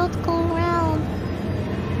the world go round.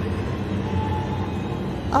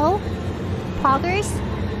 Oh? Poggers?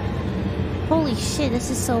 Holy shit, this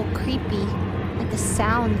is so creepy. Like the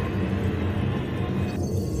sound.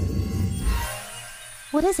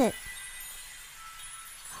 What is it?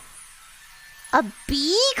 A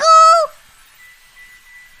beagle?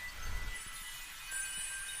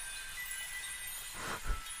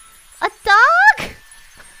 A dog?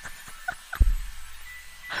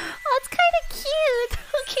 Oh, it's kind of cute.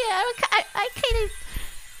 Okay, I kind of...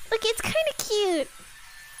 Look, it's kind of cute.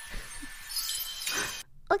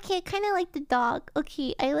 Okay, I kind of like the dog.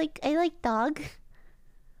 Okay, I like dog.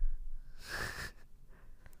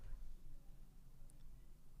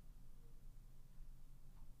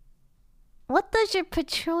 What does your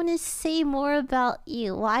Patronus say more about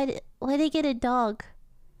you? Why they get a dog?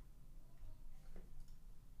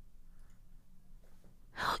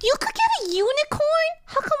 You could get a unicorn?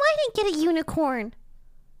 How come I didn't get a unicorn?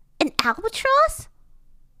 An albatross?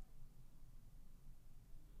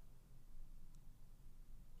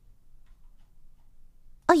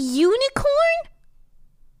 A unicorn?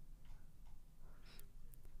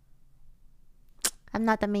 I'm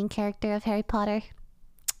not the main character of Harry Potter.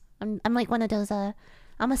 I'm like one of those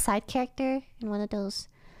I'm a side character in one of those,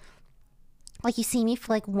 like, you see me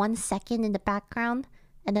for like 1 second in the background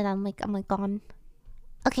and then I'm like gone.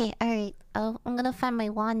 Okay, alright. I'm gonna find my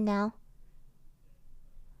wand now.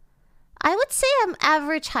 I would say I'm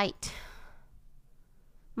average height.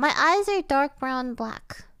 My eyes are dark brown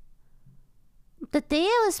black. The day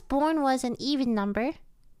I was born was an even number.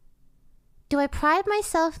 Do I pride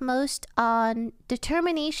myself most on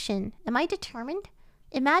determination? Am I determined?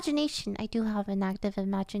 Imagination. I do have an active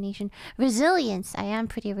imagination. Resilience. I am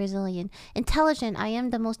pretty resilient. Intelligent. I am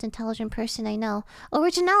the most intelligent person I know.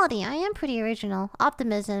 Originality. I am pretty original.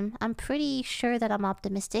 Optimism. I'm pretty sure that I'm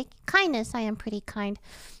optimistic. Kindness. I am pretty kind.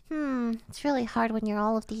 It's really hard when you're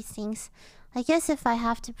all of these things. I guess if I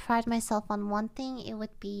have to pride myself on one thing, it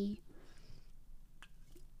would be...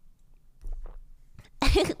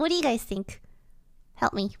 What do you guys think?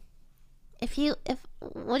 Help me.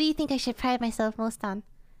 What do you think I should pride myself most on?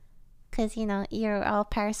 Because, you know, you're all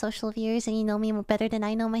parasocial viewers and you know me better than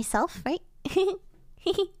I know myself, right?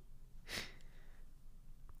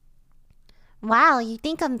 Wow, you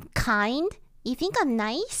think I'm kind? You think I'm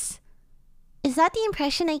nice? Is that the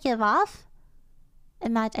impression I give off?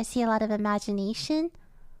 I see a lot of imagination.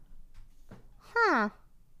 Huh.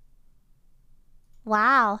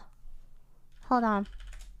 Wow. Hold on.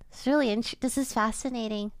 It's really this is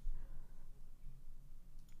fascinating.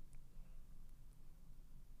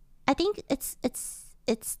 I think it's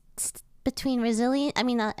between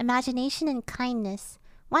imagination and kindness.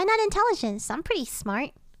 Why not intelligence? I'm pretty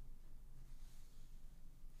smart.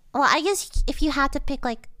 Well, I guess if you had to pick,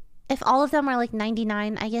 like, if all of them are like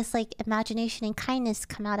 99, I guess like imagination and kindness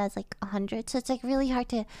come out as like 100. So it's like really hard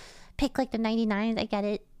to pick like the 99. I get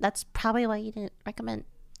it. That's probably why you didn't recommend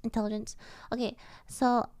intelligence. Okay,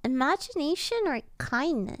 so imagination or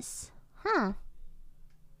kindness? Huh.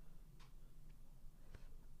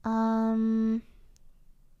 I'm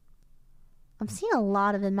seeing a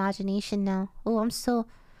lot of imagination now. Oh,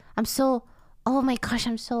 oh my gosh,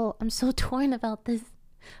 I'm so torn about this.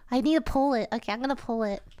 I need to pull it. Okay, I'm gonna pull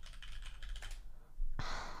it.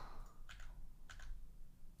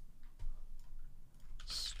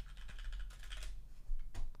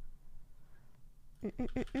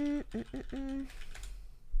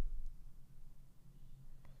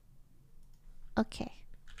 Okay.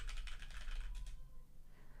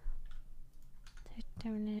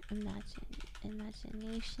 Determinate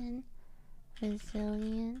imagination,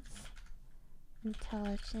 resilience,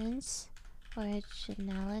 intelligence,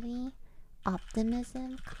 originality,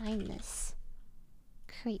 optimism, kindness.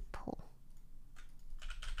 Crate pull.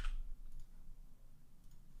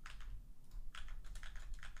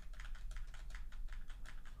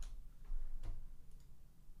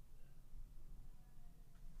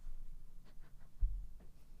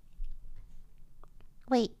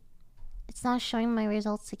 Wait, it's not showing my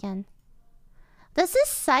results again. Does this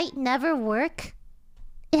site never work?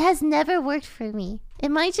 It has never worked for me.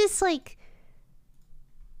 It might just like...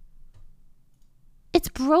 It's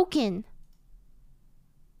broken.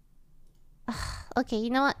 Ugh, okay, you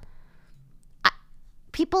know what?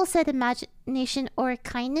 People said imagination or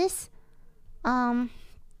kindness. How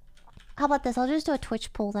about this? I'll just do a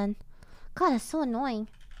Twitch poll then. God, it's so annoying.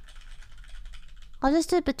 I'll just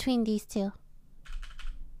do it between these two.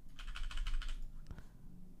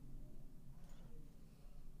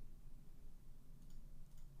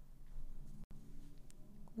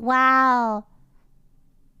 Wow.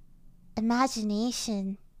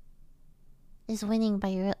 Imagination is winning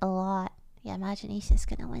by a lot. Yeah, imagination is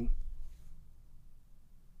gonna win.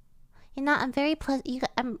 You know, I'm very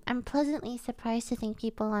I'm pleasantly surprised to think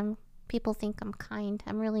people think I'm kind.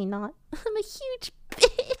 I'm really not. I'm a huge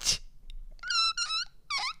bitch.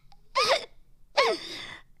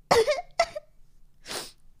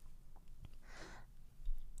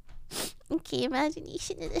 Okay,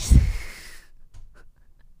 imagination it is.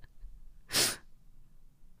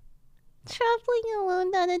 Traveling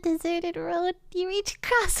alone down a deserted road, you reach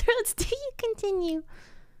crossroads. Do you continue?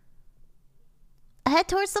 Head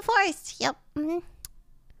towards the forest. Yep.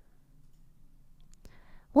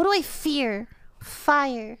 What do I fear?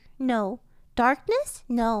 Fire. No. Darkness?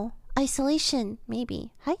 No. Isolation?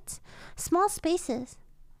 Maybe. Heights? Small spaces.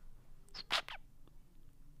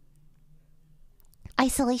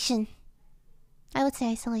 Isolation. I would say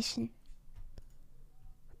isolation.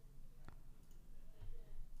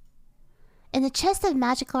 In the chest of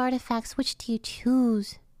magical artifacts, which do you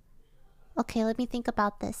choose? Okay, let me think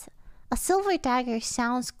about this. A silver dagger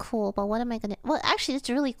sounds cool, but what am I gonna... Well, actually, it's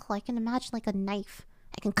really cool. I can imagine like a knife.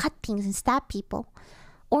 I can cut things and stab people.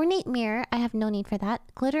 Ornate mirror, I have no need for that.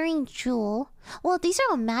 Glittering jewel. Well, these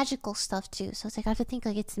are all magical stuff too, so it's like I have to think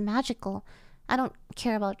like it's magical. I don't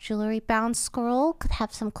care about jewelry. Bound scroll could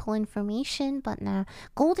have some cool information, but nah.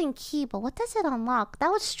 Golden key, but what does it unlock? That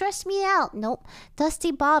would stress me out. Nope.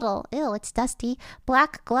 Dusty bottle. Ew, it's dusty.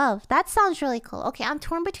 Black glove. That sounds really cool. Okay, I'm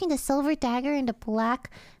torn between the silver dagger and the black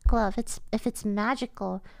glove. If it's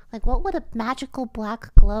magical. Like, what would a magical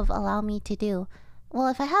black glove allow me to do? Well,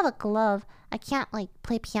 if I have a glove, I can't, like,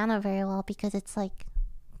 play piano very well because it's, like,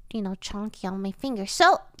 you know, chunky on my finger.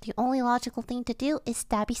 So, the only logical thing to do is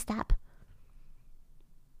stabby stab.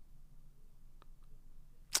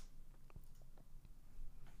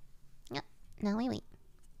 Yep, now we wait.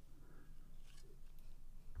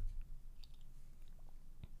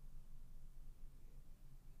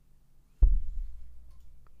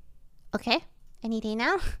 Okay, any day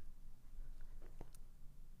now?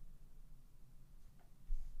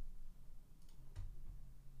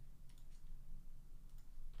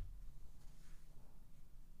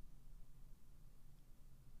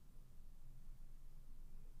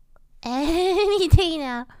 Any day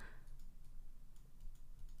now.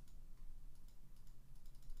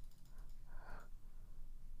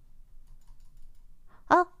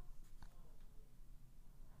 Oh.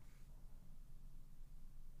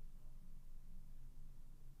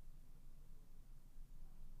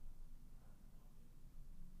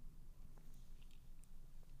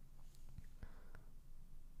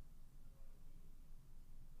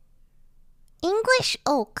 English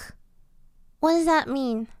oak. What does that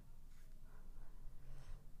mean?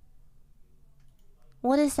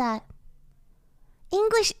 What is that?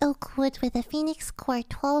 English oak wood with a phoenix core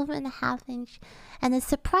 12.5 inch and a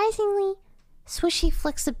surprisingly swishy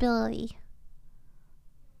flexibility.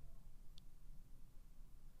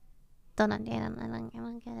 I don't get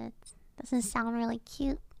it. Doesn't sound really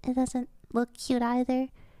cute. It doesn't look cute either.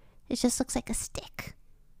 It just looks like a stick.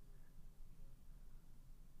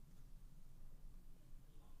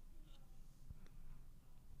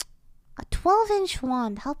 A 12-inch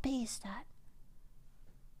wand. How big is that?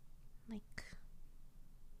 Like...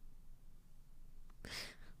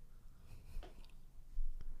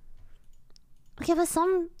 Okay, but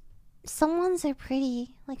some ones are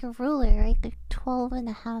pretty. Like a ruler, right? Like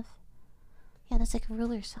 12.5. Yeah, that's like a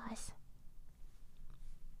ruler size.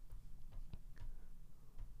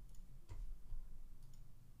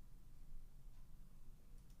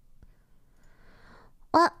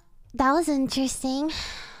 Well, that was interesting.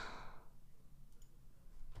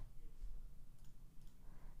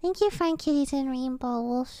 Thank you, Frank Kitties and Rainbow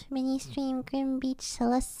Wolf, Mini Stream, Grim Beach,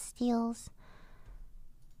 Celestials.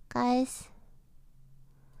 Guys,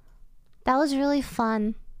 that was really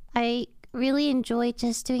fun. I really enjoyed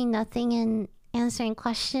just doing nothing and answering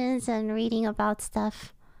questions and reading about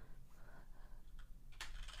stuff.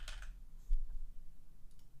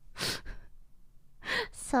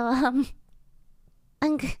 So,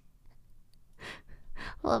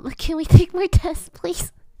 well, can we take more tests,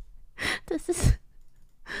 please?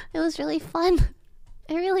 It was really fun.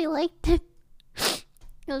 I really liked it. It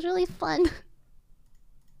was really fun.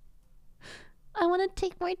 I want to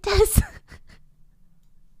take more tests.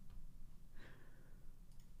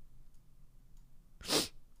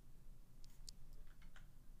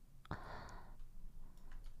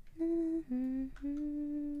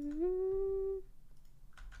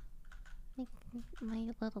 My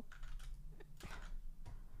little...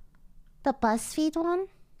 The BuzzFeed one?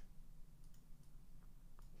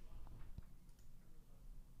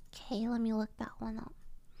 Okay, let me look that one up.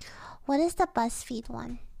 What is the BuzzFeed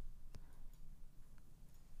one?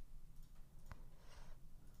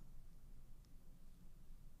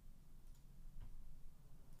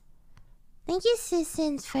 Thank you,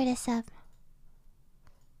 Susans, for the sub.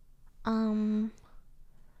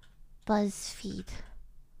 BuzzFeed.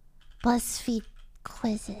 BuzzFeed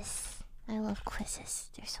quizzes. I love quizzes.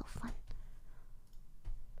 They're so fun.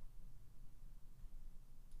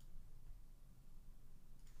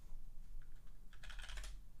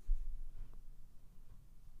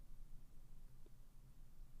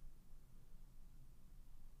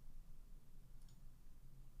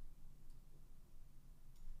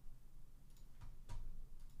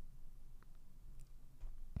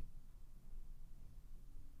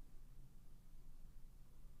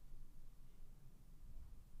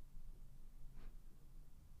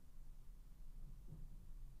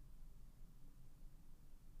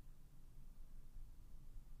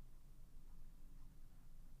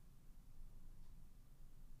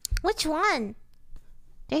 Which one?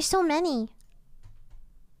 There's so many.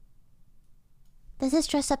 This is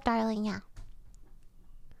Dress Up Darling, yeah.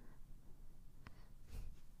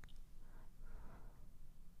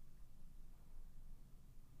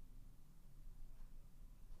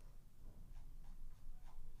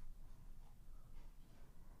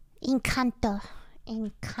 Encanto.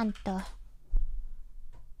 Encanto.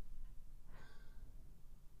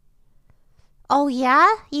 Oh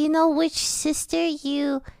yeah? You know which sister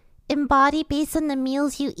you embody based on the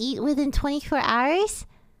meals you eat within 24 hours?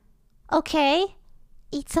 Okay.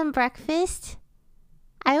 Eat some breakfast.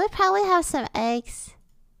 I would probably have some eggs.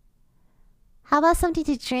 How about something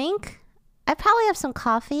to drink? I'd probably have some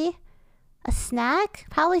coffee. A snack?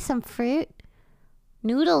 Probably some fruit.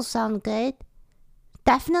 Noodles sound good.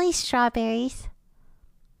 Definitely strawberries.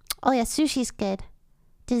 Oh yeah, sushi's good.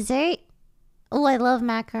 Dessert? Oh, I love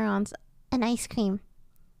macarons. And ice cream.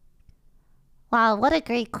 Wow, what a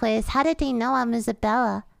great quiz. How did they know I'm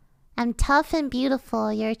Isabella? I'm tough and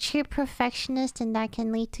beautiful. You're a true perfectionist and that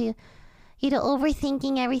can lead to you to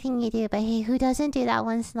overthinking everything you do. But hey, who doesn't do that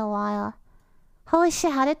once in a while? Holy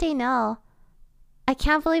shit, how did they know? I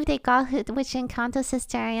can't believe they got which Encanto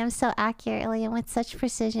sister I am so accurately and with such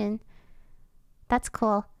precision. That's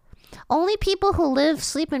cool. Only people who live,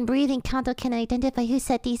 sleep, and breathe Encanto can identify who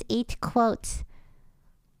said these 8 quotes.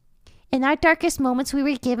 In our darkest moments, we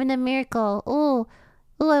were given a miracle. Ooh,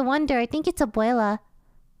 I wonder. I think it's Abuela.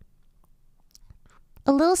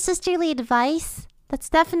 A little sisterly advice? That's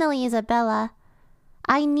definitely Isabella.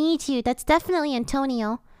 I need you. That's definitely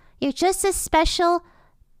Antonio. You're just as special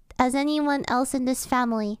as anyone else in this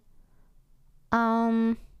family.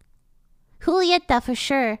 Julieta for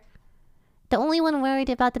sure. The only one worried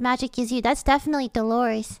about the magic is you. That's definitely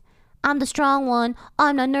Dolores. I'm the strong one.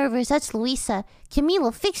 I'm not nervous. That's Luisa.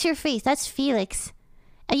 Camilo, fix your face. That's Felix.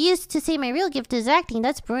 I used to say my real gift is acting.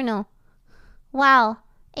 That's Bruno. Wow.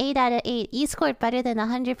 8 out of 8. You scored better than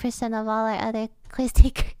 100% of all our other quiz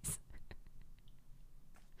takers.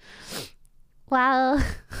 Wow.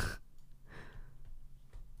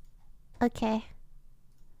 Okay.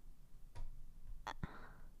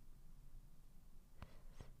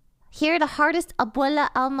 Here are the hardest Abuela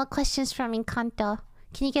Alma questions from Encanto.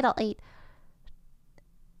 Can you get all 8?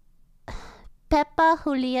 Peppa,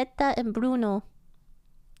 Julieta, and Bruno.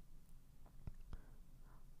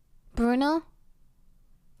 Bruno?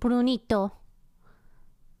 Brunito.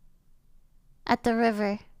 At the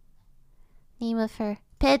river. Name of her.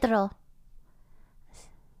 Pedro.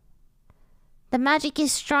 The magic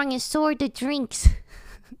is strong as sword that drinks.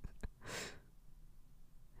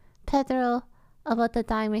 Pedro. About the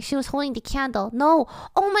diamond. She was holding the candle. No!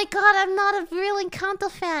 Oh my god, I'm not a real Encanto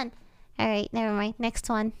fan! Alright, never mind. Next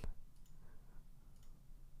one.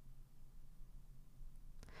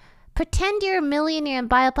 Pretend you're a millionaire and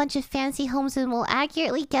buy a bunch of fancy homes and we'll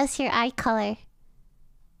accurately guess your eye color.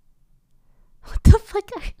 What the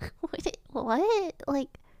fuck? What?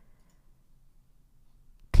 Like...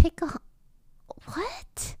 Pick a...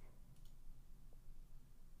 What?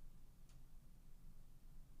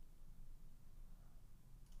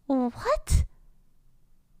 What?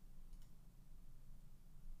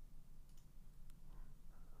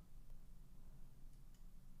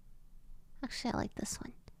 Actually, I like this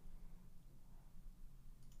one.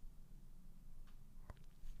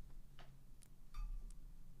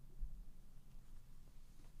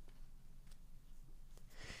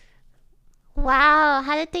 Wow,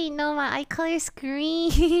 how did they know my eye color is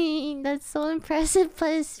green? That's so impressive,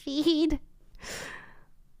 BuzzFeed.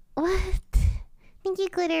 What? Thank you,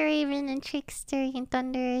 Glitter Raven and Trickster and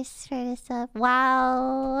Thunderous for this up.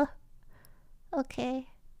 Wow. Okay.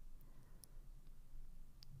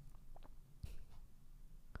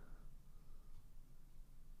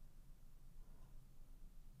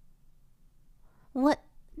 What?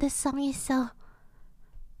 This song is so...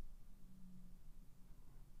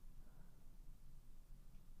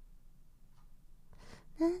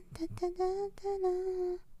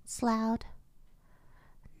 It's loud.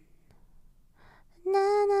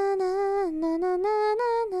 Na na na na na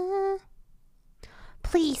na na.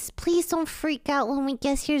 Please, please don't freak out when we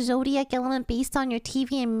guess your zodiac element based on your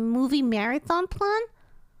TV and movie marathon plan.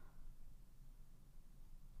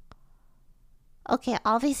 Okay,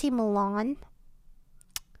 obviously Milan.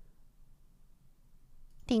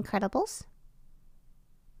 The Incredibles.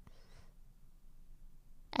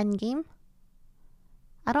 Endgame.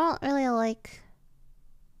 I don't really like...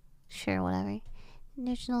 Sure, whatever.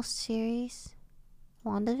 Original series.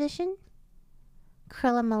 WandaVision.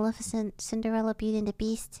 Cruella, Maleficent, Cinderella, Beauty and the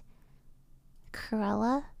Beast.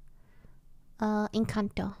 Cruella.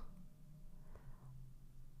 Encanto.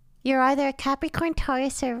 You're either a Capricorn,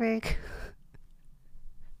 Taurus, or Virgo.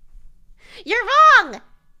 You're wrong!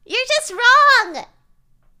 You're just wrong!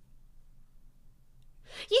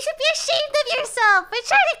 You should be ashamed of yourself for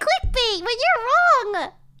trying to clickbait, but you're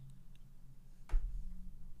wrong!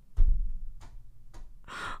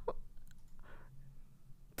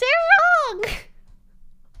 They're wrong!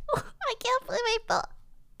 I can't believe I thought.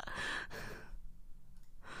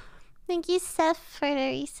 Thank you, Seth, for the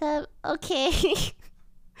resub. Okay.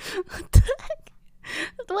 What the heck?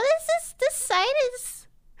 What is this? This site is...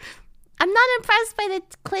 I'm not impressed by the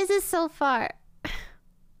quizzes so far.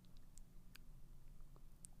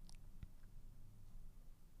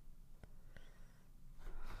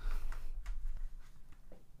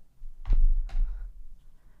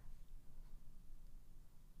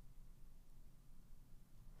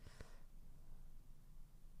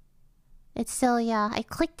 It's still, yeah, I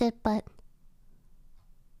clicked it, but...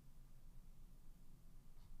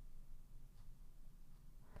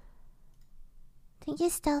 Thank you,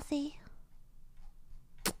 Stealthy.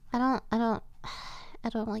 I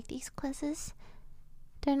don't like these quizzes.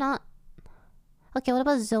 They're not... Okay, what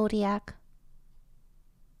about Zodiac?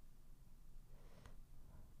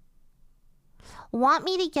 Want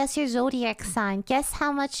me to guess your Zodiac sign. Guess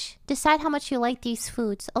how much... Decide how much you like these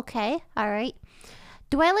foods. Okay, alright.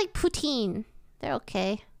 Do I like poutine? They're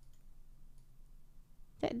okay.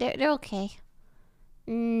 They're okay.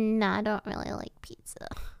 Nah, I don't really like pizza.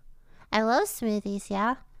 I love smoothies,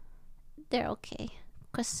 yeah. They're okay.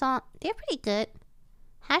 Croissant, they're pretty good.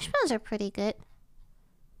 Hash browns are pretty good.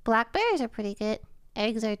 Blackberries are pretty good.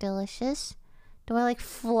 Eggs are delicious. Do I like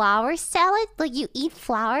flour salad? Like you eat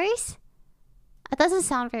flowers? That doesn't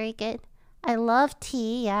sound very good. I love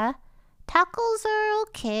tea, yeah. Tacos are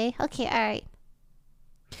okay. Okay, alright.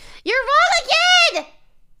 You're wrong again!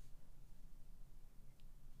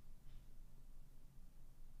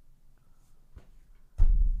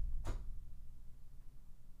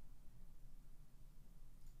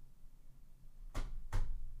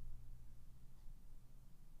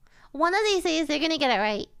 One of these days, they're gonna get it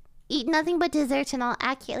right. Eat nothing but desserts and I'll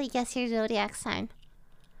accurately guess your zodiac sign.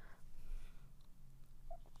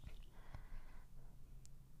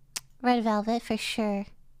 Red velvet for sure.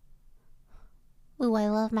 Ooh, I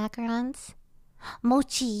love macarons.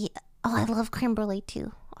 Mochi. Oh, I love creme brulee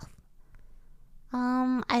too.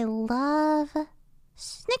 I love...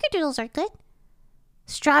 Snickerdoodles are good.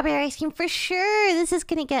 Strawberry ice cream for sure. This is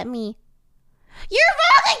gonna get me. You're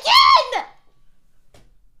wrong again!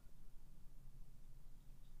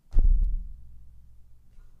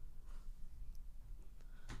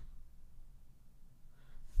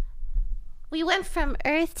 We went from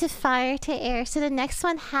earth to fire to air, so the next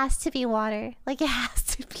one has to be water. Like, it has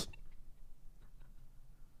to be.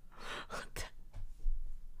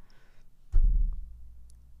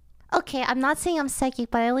 Okay, I'm not saying I'm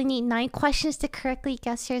psychic, but I only need 9 questions to correctly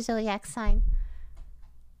guess your zodiac sign.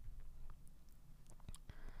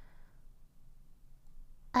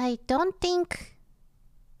 I don't think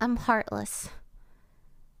I'm heartless.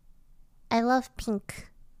 I love pink.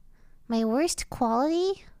 My worst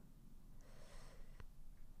quality?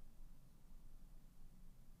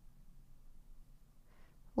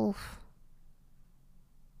 Oof.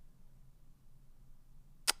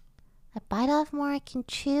 I bite off more I can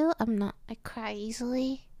chew. I cry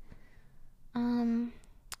easily. I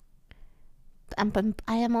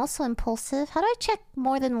am also impulsive. How do I check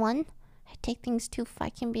more than one? I take things too far. I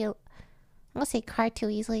can be I'm gonna say cry too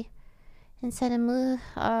easily. Instead of move,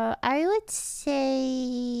 I would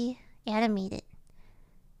say animated.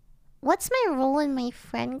 What's my role in my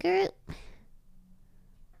friend group?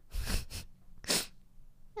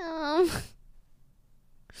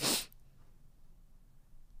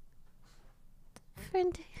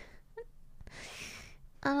 Friend.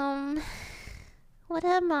 What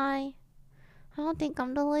am I? I don't think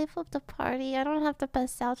I'm the life of the party. I don't have the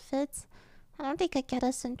best outfits. I don't think I get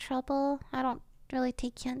us in trouble. I don't really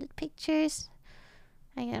take candid pictures.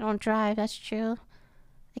 I don't drive, that's true.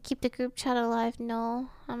 I keep the group chat alive, no.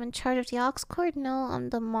 I'm in charge of the aux cord, no. I'm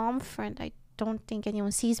the mom friend. I don't think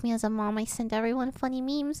anyone sees me as a mom. I send everyone funny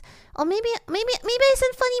memes. Oh, maybe I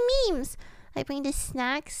send funny memes. I bring the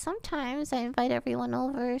snacks. Sometimes I invite everyone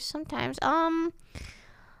over. Sometimes, I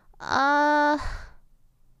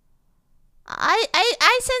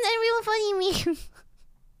send everyone funny memes.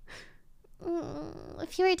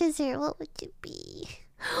 If you were dessert, what would you be?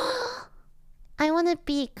 I want to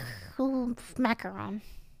be cool macaron.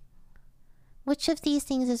 Which of these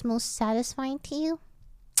things is most satisfying to you?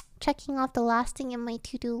 Checking off the last thing in my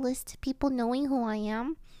to-do list. People knowing who I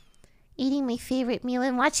am. Eating my favorite meal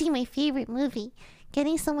and watching my favorite movie.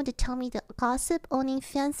 Getting someone to tell me the gossip. Owning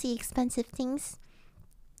fancy, expensive things.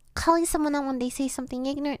 Calling someone out when they say something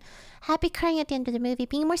ignorant. Happy crying at the end of the movie.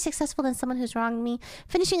 Being more successful than someone who's wronged me.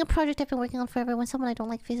 Finishing a project I've been working on forever when someone I don't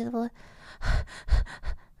like faces the...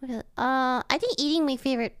 I think eating my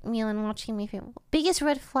favorite meal and watching my favorite... Biggest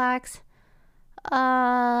red flags.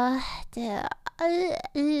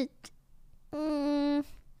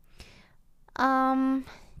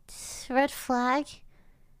 Red flag.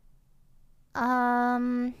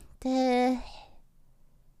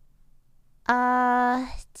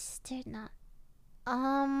 They're not.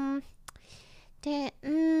 They're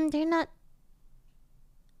not.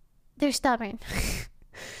 They're stubborn.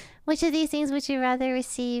 Which of these things would you rather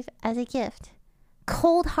receive as a gift?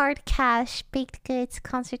 Cold hard cash, baked goods,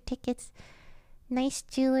 concert tickets, nice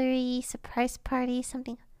jewelry, surprise party,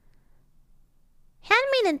 something.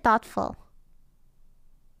 Handmade and thoughtful.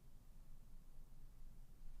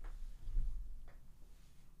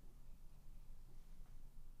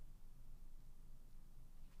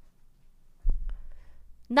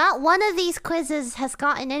 Not one of these quizzes has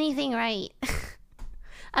gotten anything right.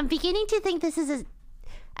 I'm beginning to think this is just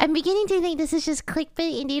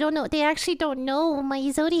clickbait and they don't know. They actually don't know my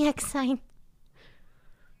zodiac sign.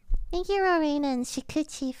 Thank you, Rowena and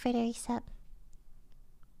Shikuchi, for the resub.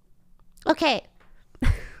 Okay.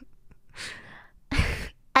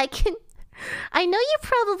 I know you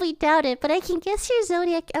probably doubt it, but I can guess your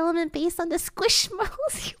zodiac element based on the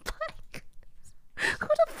squishmallows you buy. Who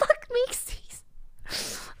the fuck makes these?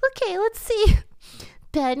 Okay, let's see.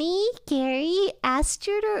 Benny, Gary,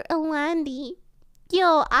 Astrid, or Alandi?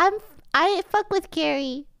 Yo, I fuck with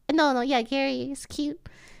Gary. No, yeah, Gary is cute.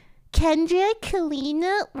 Kendra,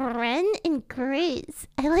 Kalina, Ren, and Grizz.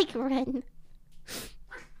 I like Ren.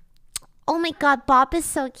 Oh my god, Bob is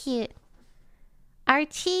so cute.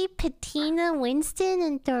 Archie, Patina, Winston,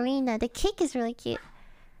 and Dorina. The cake is really cute.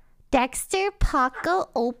 Dexter, Paco,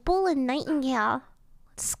 Opal, and Nightingale.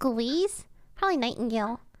 Squeeze? Probably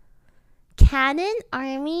Nightingale. Cannon,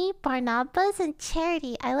 Army, Barnabas, and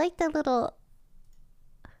Charity. I like the little...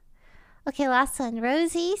 Okay, last one.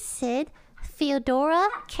 Rosie, Sid, Theodora,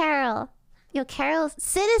 Carol. Yo, Carol...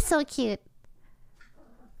 Sid is so cute.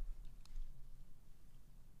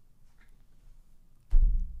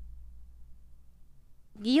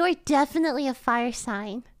 You are definitely a fire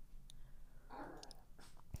sign.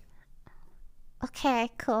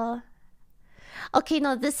 Okay, cool. Okay,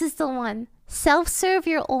 no, this is the one. Self-serve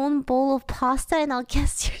your own bowl of pasta and I'll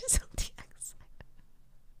guess your zodiac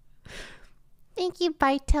sign. Thank you,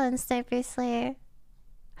 Baito and Sniper Slayer.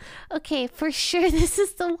 Okay, for sure this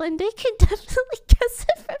is the one. They can definitely guess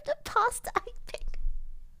it from the pasta I pick.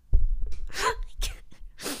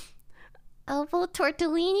 Elbow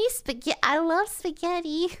tortellini, spaghetti. I love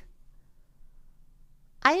spaghetti.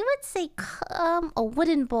 I would say a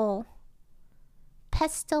wooden bowl.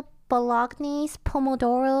 Pesto bolognese,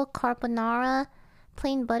 pomodoro, carbonara,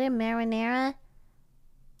 plain butter, marinara.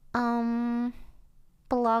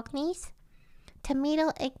 Bolognese.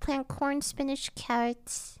 Tomato, eggplant, corn, spinach,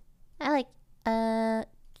 carrots. I like,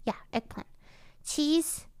 yeah, eggplant.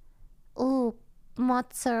 Cheese. Ooh,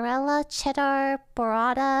 mozzarella, cheddar,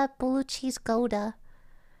 burrata, blue cheese, Gouda.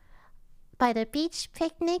 By the beach,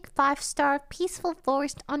 picnic, 5-star, peaceful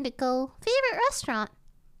forest on the go. Favorite restaurant?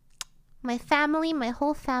 My family, my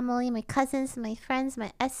whole family, my cousins, my friends,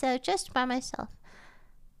 my SO, just by myself.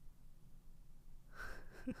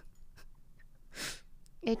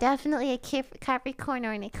 You're definitely a Capricorn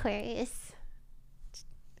or an Aquarius.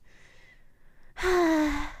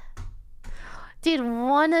 Dude,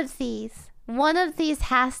 one of these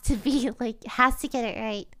has to be, like, has to get it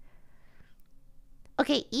right.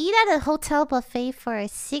 Okay, eat at a hotel buffet for a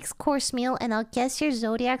 6-course meal and I'll guess your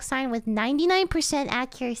zodiac sign with 99%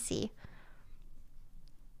 accuracy.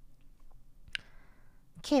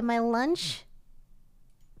 Okay, my lunch.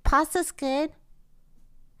 Pasta's good.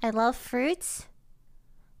 I love fruits.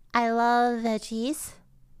 I love veggies.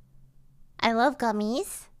 I love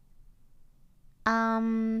gummies.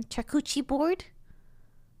 Charcuterie board.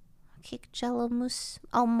 Cake, jello, mousse.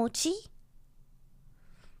 Oh, mochi.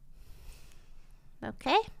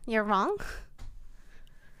 Okay, you're wrong.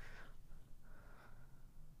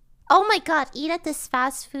 Oh my god, eat at this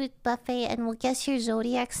fast food buffet and we'll guess your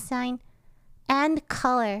zodiac sign and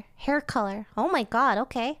color. Hair color. Oh my god,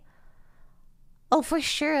 okay. Oh, for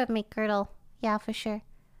sure a McGirdle. Yeah, for sure.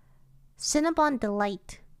 Cinnabon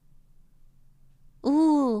Delight.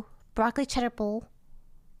 Ooh, broccoli cheddar bowl.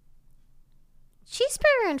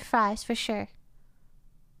 Cheeseburger and fries, for sure.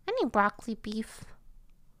 I need broccoli beef.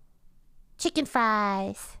 Chicken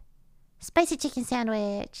fries. Spicy chicken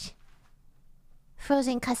sandwich.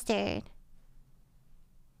 Frozen custard.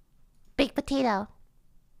 Baked potato.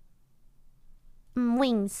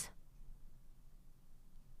 Wings.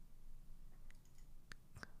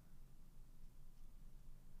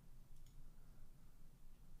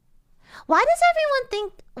 Why does everyone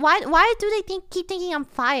think... Why do they keep thinking I'm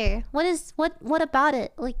fire? What about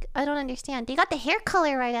it? Like, I don't understand. They got the hair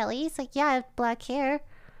color right at least. Like, yeah, I have black hair.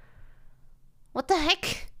 What the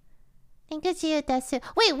heck? Think it's you, that's it.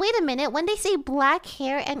 Wait a minute. When they say black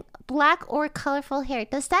hair and black or colorful hair,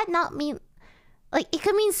 does that not mean... Like, it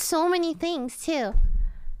could mean so many things, too.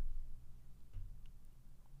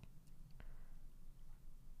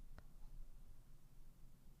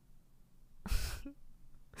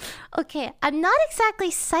 Okay, I'm not exactly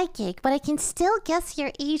psychic, but I can still guess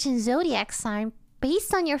your age and zodiac sign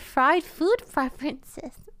based on your fried food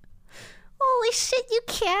preferences. Holy shit, you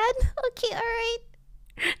can? Okay, alright.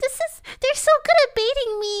 They're so good at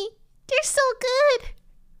baiting me. They're so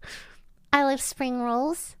good. I love spring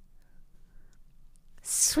rolls.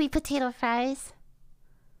 Sweet potato fries.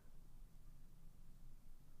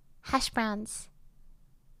 Hash browns.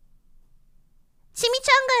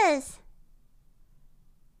 Chimichangas.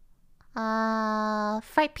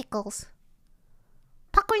 Fried pickles.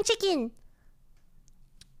 Popcorn chicken.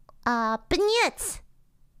 Beignets.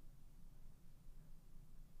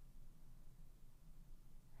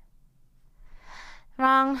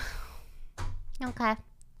 Wrong. Okay,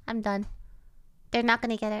 I'm done. They're not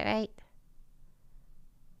gonna get it right.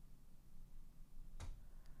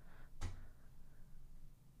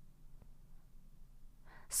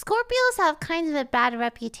 Scorpios have kind of a bad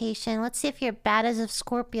reputation. Let's see if you're bad as of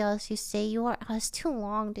Scorpios. You say you are. Oh, it's too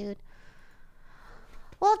long, dude.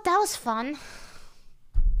 Well, that was fun.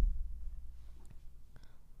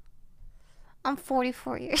 I'm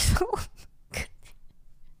 44 years old.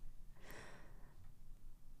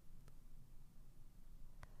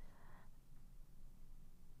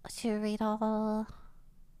 Should read all.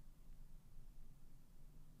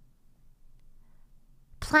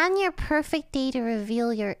 Plan your perfect day to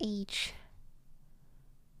reveal your age.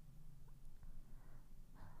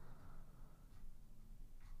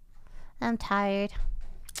 I'm tired.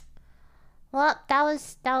 Well, that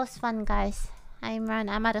was fun, guys. I'm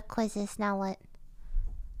out of quizzes. Now what?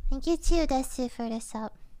 Thank you too, Desu, for this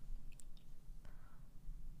up.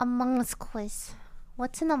 Among Us quiz.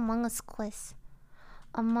 What's an Among Us quiz?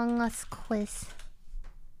 Among Us quiz.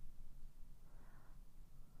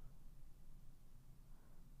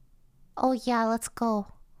 Oh yeah, let's go.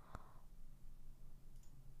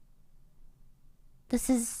 This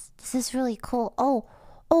is really cool.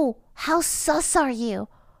 Oh, how sus are you?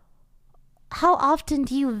 How often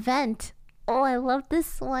do you vent? Oh, I love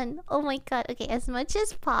this one. Oh my god. Okay, as much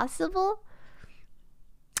as possible.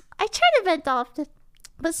 I try to vent often,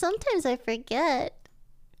 but sometimes I forget.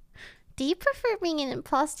 Do you prefer being an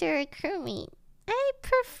imposter or a crewmate? I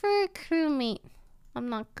prefer crewmate. I'm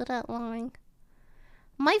not good at lying.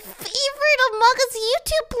 My favorite Among Us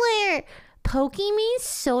YouTube player! Pokemon,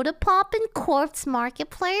 Soda Pop, and Corpse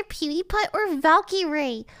Markiplier, PewDiePie, or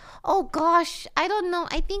Valkyrie. Oh gosh, I don't know.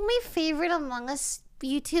 I think my favorite Among Us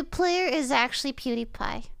YouTube player is actually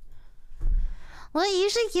PewDiePie. Well, it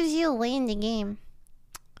usually gives you away in the game.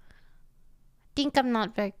 Think I'm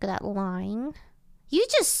not very good at lying. You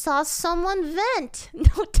just saw someone vent.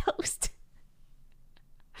 No toast.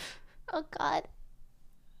 Oh god.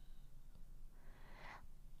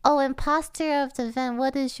 Oh, imposter of the vent.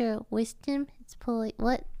 What is your wisdom? It's polite.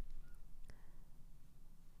 What?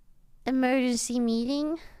 Emergency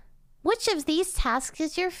meeting? Which of these tasks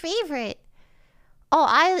is your favorite? Oh,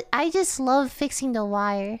 I just love fixing the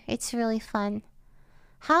wire. It's really fun.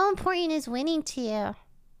 How important is winning to you?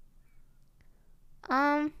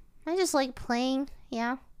 I just like playing,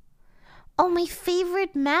 yeah. Oh, my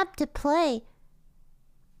favorite map to play.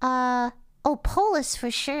 Oh, Polis for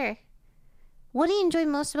sure. What do you enjoy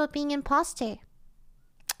most about being imposter?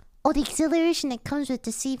 Oh, the exhilaration that comes with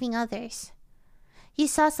deceiving others. You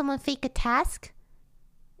saw someone fake a task?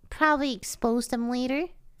 Probably expose them later.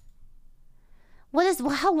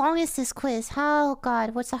 How long is this quiz? Oh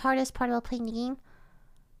god, what's the hardest part about playing the game?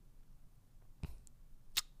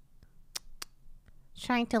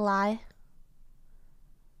 Trying to lie.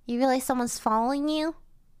 You realize someone's following you?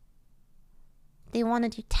 They want to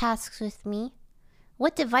do tasks with me.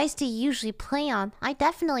 What device do you usually play on? I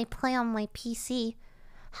definitely play on my PC.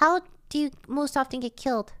 How do you most often get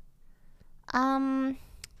killed? I'm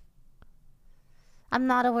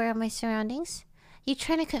not aware of my surroundings. You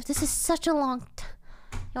trying to... This is such a long...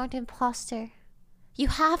 You aren't an imposter. You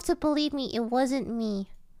have to believe me. It wasn't me.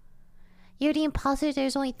 You're the imposter.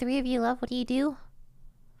 There's only 3 of you left. What do you do?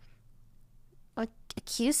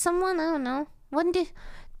 Accuse someone? I don't know. When did...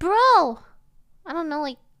 Bro! I don't know,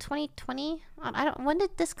 like 2020? I don't... When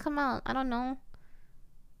did this come out? I don't know.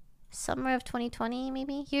 Summer of 2020,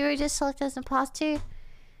 maybe? You were just selected as an imposter.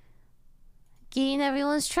 Gain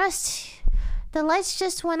everyone's trust. The lights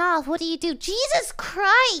just went off. What do you do? Jesus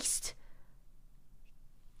Christ!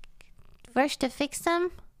 Rush to fix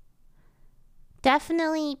them?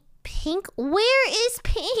 Definitely Pink. Where is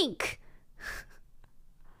Pink?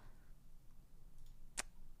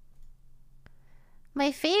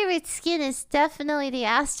 My favorite skin is definitely the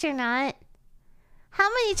astronaut. How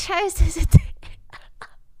many tries does it take?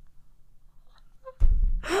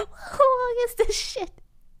 How long is this shit?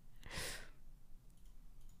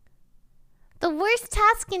 The worst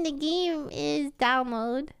task in the game is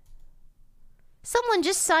download. Someone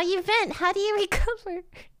just saw you vent. How do you recover?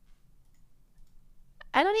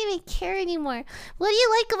 I don't even care anymore. What do you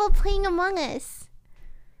like about playing Among Us?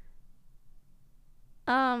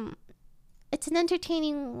 It's an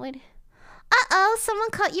entertaining wood. Uh-oh,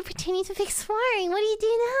 someone caught you pretending to fix wiring. What do you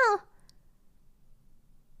do now?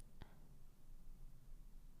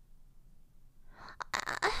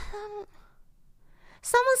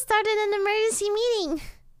 Someone started an emergency meeting.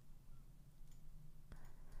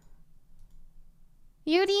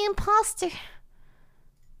 You're the imposter.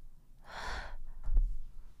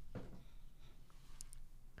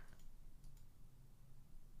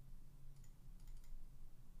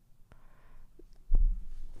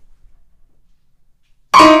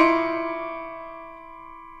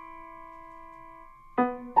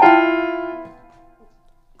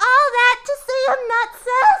 All that to say I'm not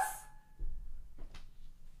sus.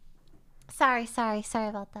 Sorry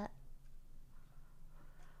about that.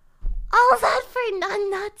 All that for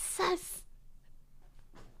not sus.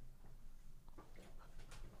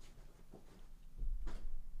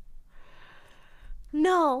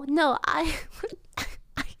 No, no, I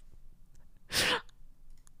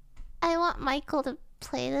want Michael to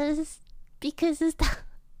play this because it's the...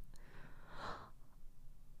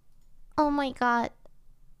 Oh my god.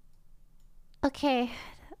 Okay.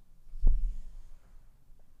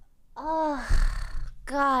 Oh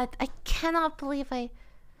god, I cannot believe a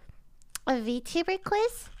VTuber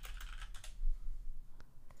quiz?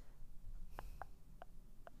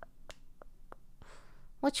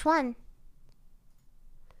 Which one?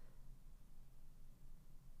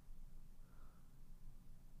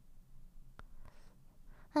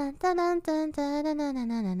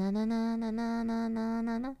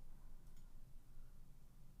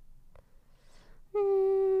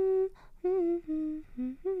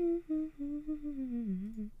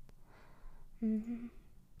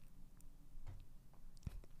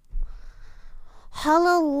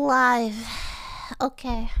 Hololive.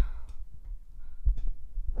 Okay.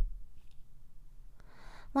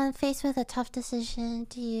 When faced with a tough decision,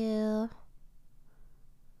 do you...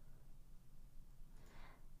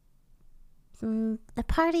 the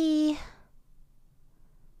party...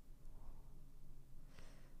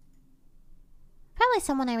 Probably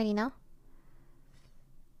someone I already know.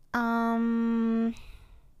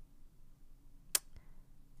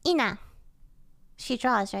 Ina. She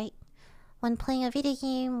draws, right? When playing a video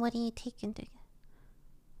game, what do you take into...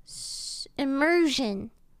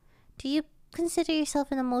 immersion. Do you consider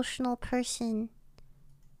yourself an emotional person?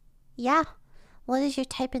 Yeah. What is your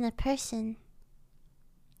type in a person?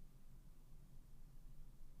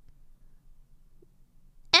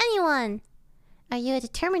 Anyone! Are you a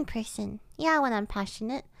determined person? Yeah, when I'm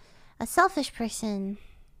passionate. A selfish person?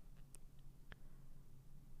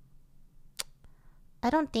 I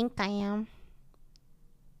don't think I am.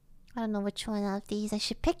 I don't know which one of these I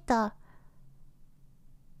should pick though.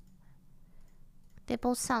 They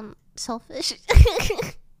both sound selfish.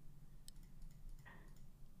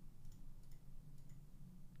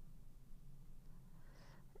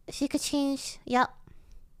 If you could change... Yup.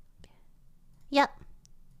 Yup.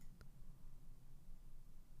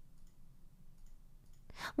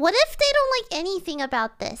 What if they don't like anything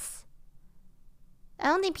about this? I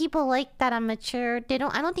don't think people like that I'm mature. I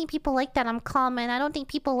don't think people like that I'm calm, and I don't think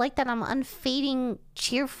people like that I'm unfading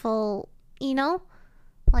cheerful, you know?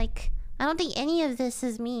 Like, I don't think any of this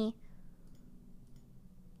is me.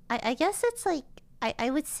 I guess it's like, I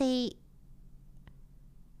would say...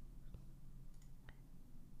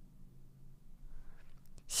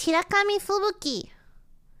 Shirakami Fubuki.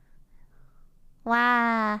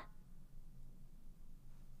 Wow.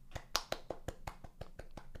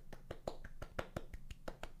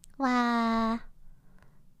 Wow.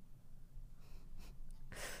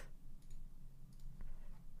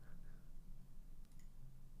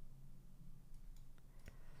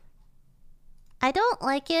 I don't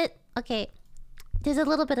like it. Okay, there's a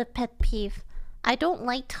little bit of pet peeve. I don't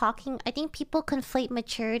like talking. I think people conflate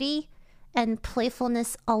maturity and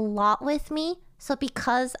playfulness a lot with me. So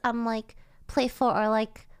because I'm like playful or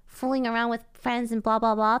like fooling around with friends and blah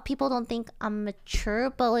blah blah, people don't think I'm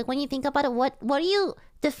mature. But like when you think about it, what are you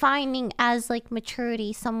defining as like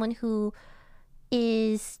maturity? Someone who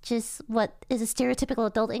is just what is a stereotypical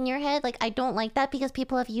adult in your head? Like I don't like that because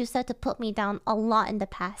people have used that to put me down a lot in the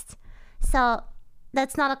past. So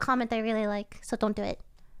that's not a comment I really like. So don't do it.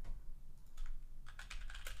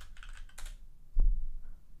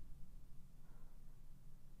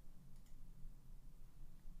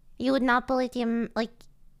 You would not believe the like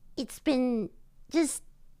it's been just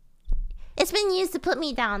it's been used to put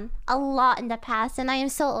me down a lot in the past, and I am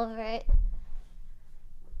so over it.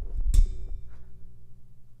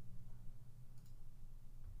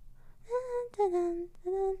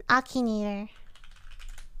 Akinator.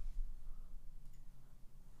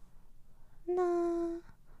 No.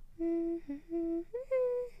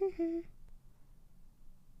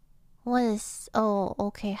 What is... Oh,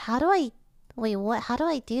 okay. How do I... Wait, what? How do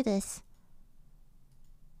I do this?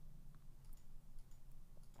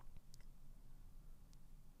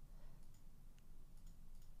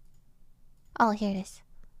 Oh, here it is.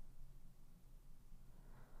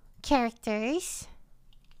 Characters.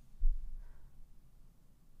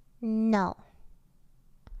 No.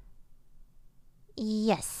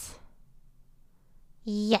 Yes.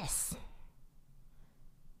 Yes.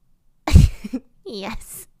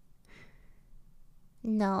 Yes.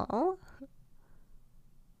 No.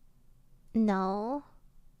 No.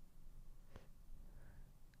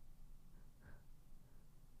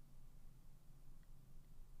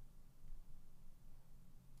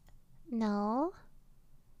 No.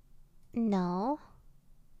 No.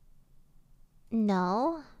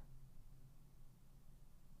 No.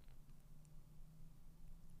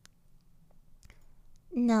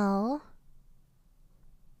 No.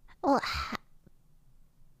 Well,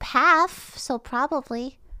 half, so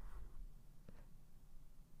probably.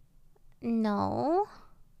 No.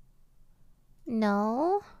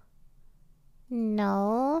 No.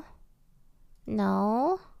 No.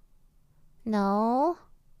 No. No.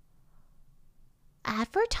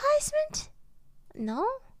 Advertisement? No.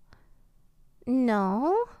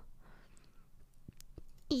 No.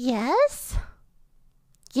 Yes.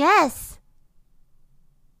 Yes.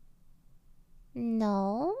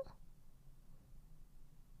 No.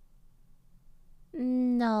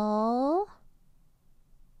 No.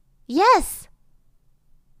 Yes.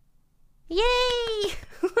 Yay!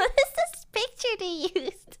 What is this picture they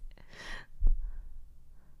used?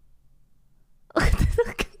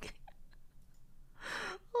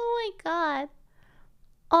 Oh my god.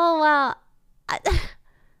 Oh wow.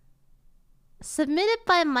 Submitted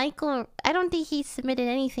by Michael. I don't think he submitted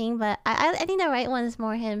anything, but I think the right one is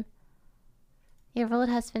more him. Your vote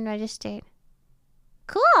has been registered.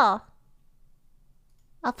 Cool.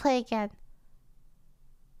 I'll play again.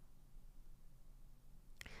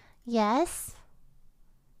 Yes.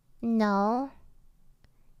 No.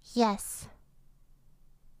 Yes.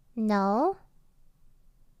 No.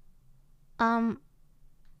 I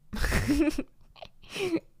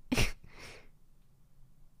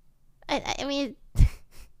mean,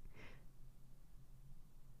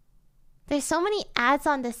 there's so many ads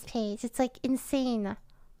on this page. It's like insane.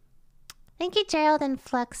 Thank you, Gerald and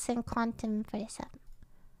Flux and Quantum for this up.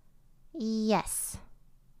 Yes.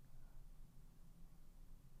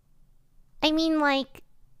 I mean, like,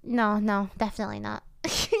 no, definitely not.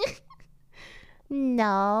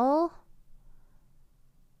 No.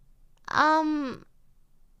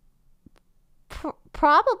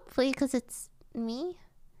 Probably because it's me.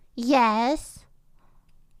 Yes.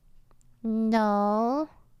 No.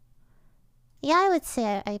 Yeah, I would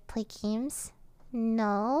say I play games.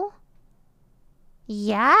 No.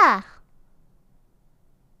 Yeah.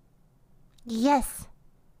 Yes.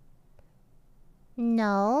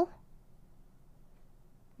 No.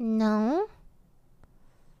 No.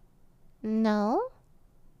 No.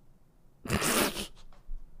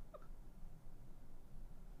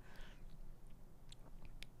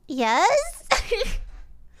 Yes?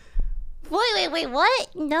 Wait,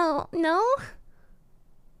 what? No. No?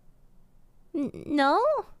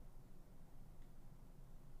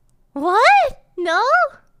 What? No?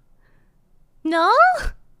 No?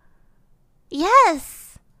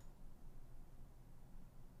 Yes.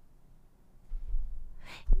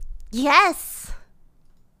 Yes.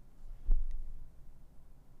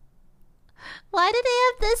 Why do they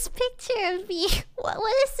have this picture of me?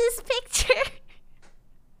 What is this picture?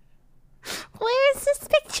 Where is this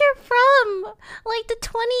picture from? Like the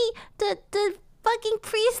fucking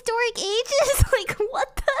prehistoric ages? Like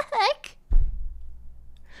what the heck?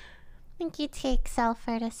 Thank you, Take Self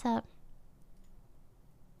for this up.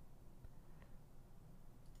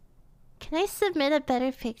 Can I submit a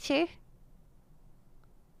better picture?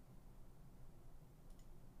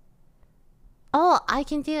 Oh, I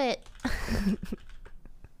can do it.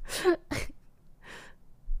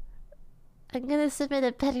 I'm gonna submit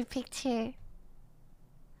a better picture.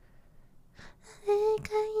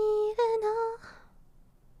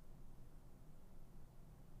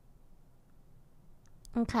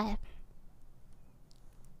 Okay.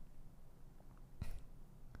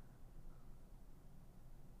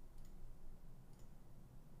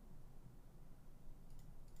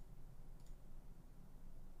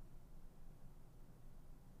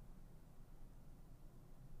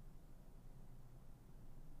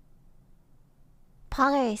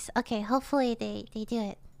 Poggers. Okay, hopefully they do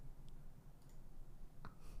it.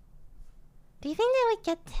 Do you think they would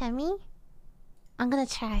get Temmie? I'm gonna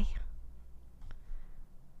try.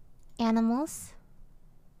 Animals.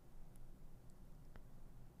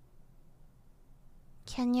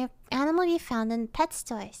 Can your animal be found in pet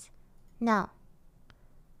stores? No.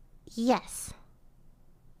 Yes.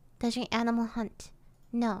 Does your animal hunt?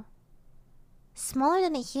 No. Smaller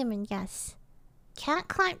than a human, yes. Can't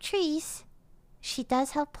climb trees. She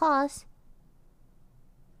does have paws.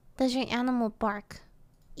 Does your animal bark?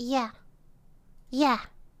 Yeah. Yeah.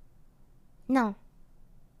 No.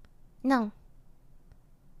 No.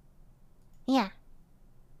 Yeah.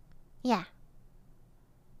 Yeah.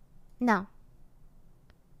 No.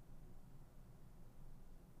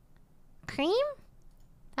 Cream?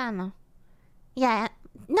 I don't know. Yeah.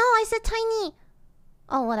 No, I said tiny.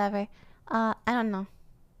 Oh, whatever. I don't know.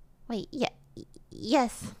 Wait, yeah.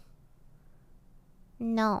 Yes.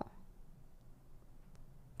 No.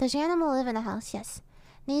 Does your animal live in a house? Yes.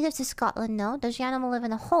 Native to Scotland? No. Does your animal live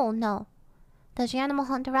in a hole? No. Does your animal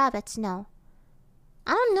hunt the rabbits? No.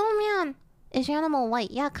 I don't know, man. Is your animal white?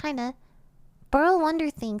 Yeah, kinda. Burrow wonder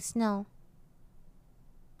things? No.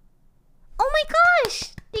 Oh my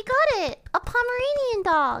gosh! You got it! A Pomeranian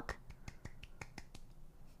dog!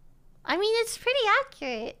 I mean, it's pretty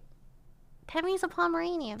accurate. Tammy's a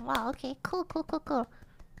Pomeranian. Wow, okay. Cool.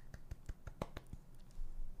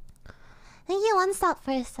 Thank you, One Stop, for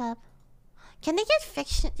a sub. Can they get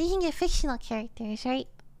fiction? They can get fictional characters, right?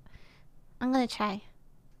 I'm gonna try.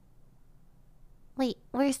 Wait,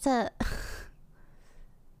 where's the...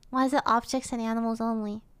 Why is it objects and animals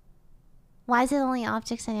only? Why is it only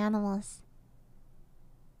objects and animals?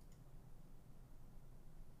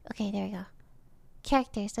 Okay, there we go.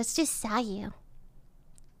 Characters. Let's do Sayu.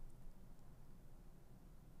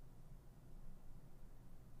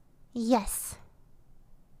 Yes.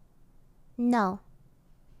 No.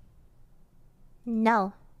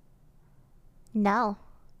 No. No.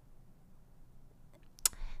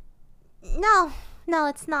 No. No,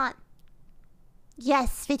 it's not.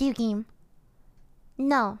 Yes, video game.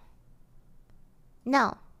 No.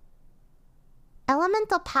 No.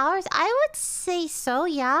 Elemental powers? I would say so,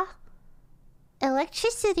 yeah.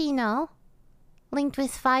 Electricity, no. Linked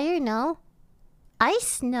with fire, no.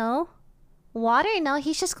 Ice, no. Water, no.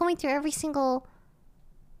 He's just going through every single...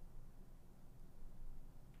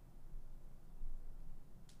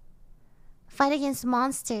 Fight against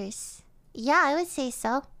monsters. Yeah, I would say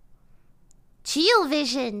so.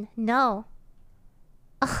 Geovision, no.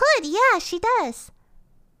 A hood, yeah, she does.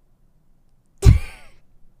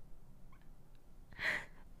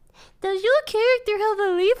 Does your character have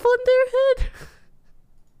a leaf on their head?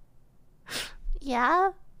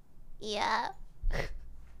 Yeah. Yeah.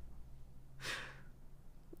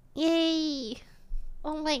 Yay.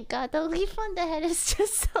 Oh my god, the leaf on the head is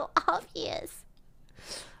just so obvious.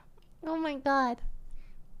 Oh my god.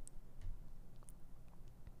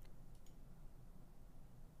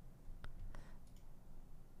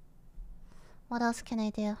 What else can I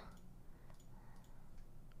do?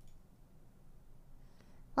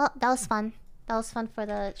 Well, that was fun. That was fun for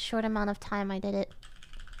the short amount of time I did it.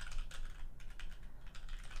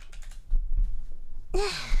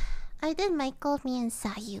 I did Michael, me, and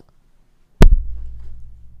Sayu.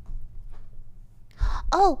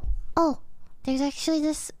 Oh! There's actually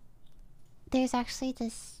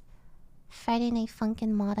this Friday Night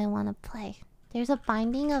Funkin' mod I want to play. There's a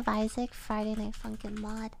Binding of Isaac Friday Night Funkin'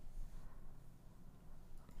 mod.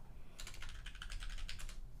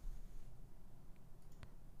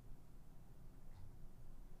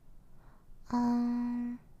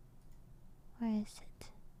 Where is it?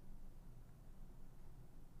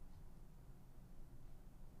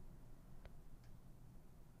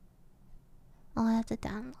 I'll have to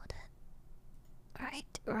download it.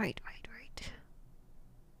 Right.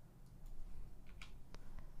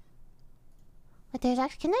 But there's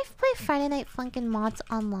actually... Can I play Friday Night Funkin' mods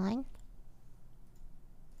online?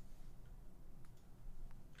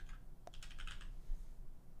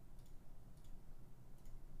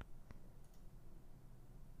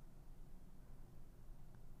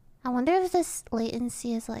 I wonder if this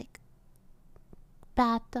latency is like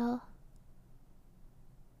bad though.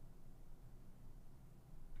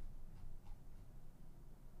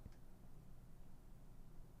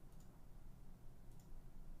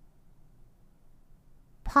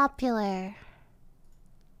 Popular.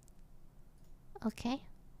 Okay.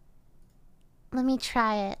 Let me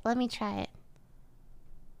try it.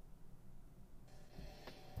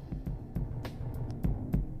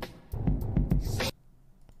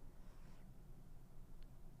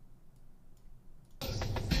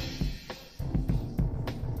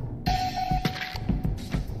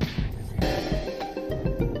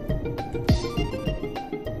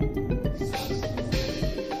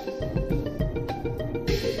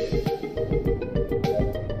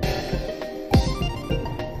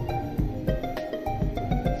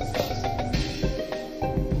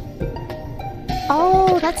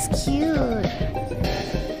 Oh, that's cute.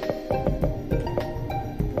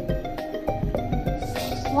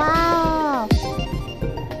 Wow.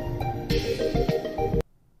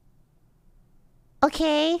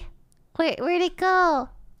 Okay. Where'd it go?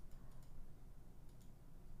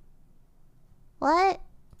 What?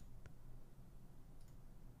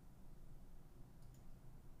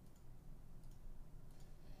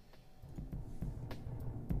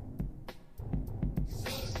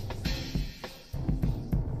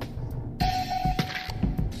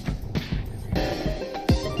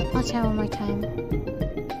 I'll try one more time.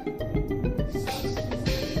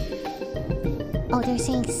 Oh, they're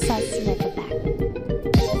saying sussy at the back.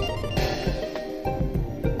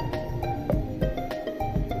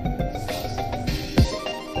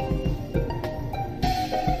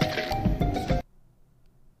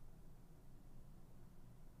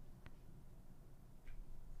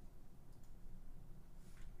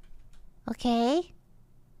 Okay.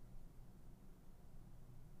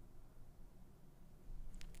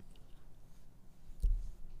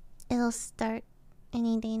 It'll start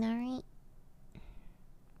any day now, right?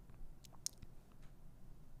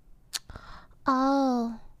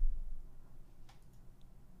 Oh.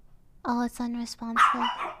 Oh, it's unresponsive.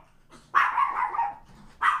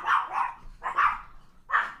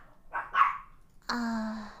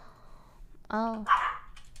 Oh.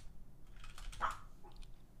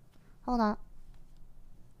 Hold on.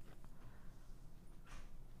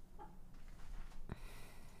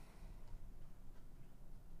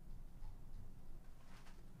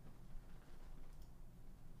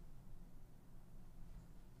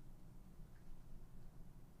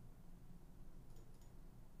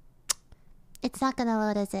 It's not gonna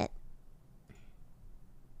load, is it?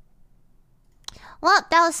 Well,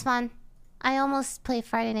 that was fun. I almost played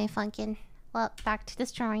Friday Night Funkin'. Well, back to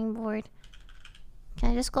this drawing board.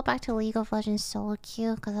 Can I just go back to League of Legends solo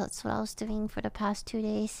queue? Because that's what I was doing for the past 2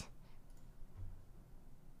 days.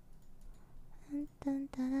 Okay,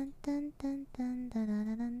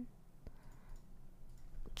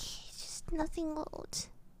 just nothing loads.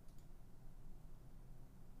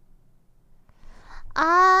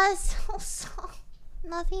 So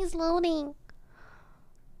nothing's loading.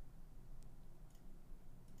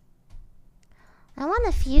 I won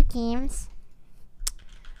a few games.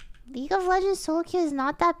 League of Legends solo queue is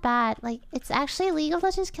not that bad. Like, it's actually, League of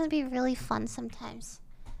Legends can be really fun sometimes.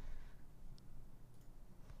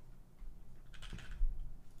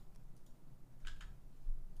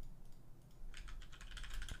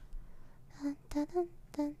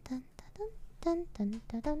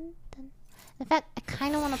 In fact, I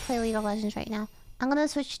kind of want to play League of Legends right now. I'm gonna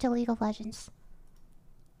switch to League of Legends.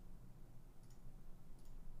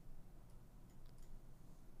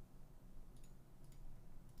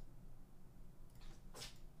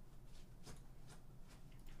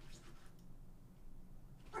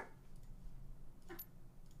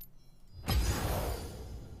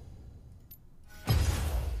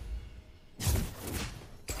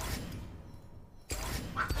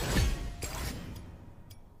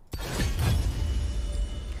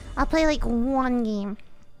 I'll play like one game.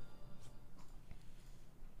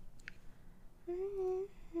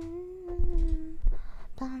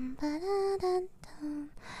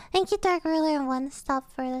 Thank you, Dark Ruler, and One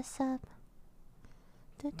Stop for the sub.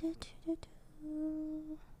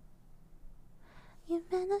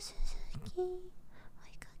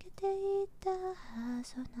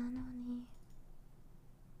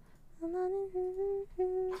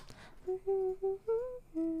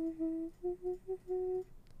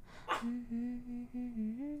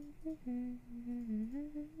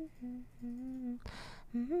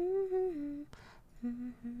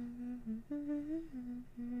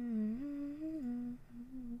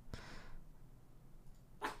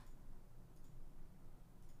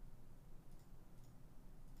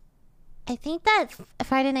 I think that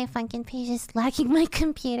Friday Night Funkin' page is lagging my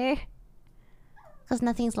computer. Because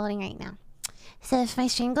nothing's loading right now. So if my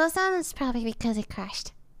stream goes down, it's probably because it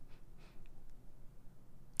crashed.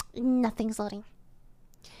 Nothing's loading.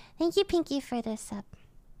 Thank you, Pinky, for the sub.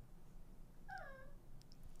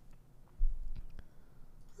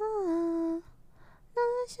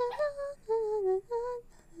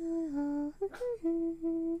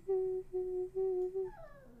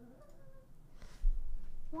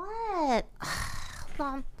 What? Hold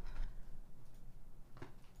on.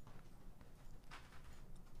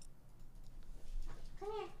 Come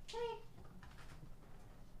here, come here.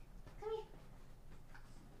 Come here.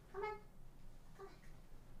 Come on. Come on.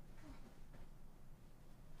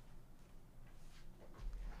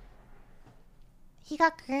 He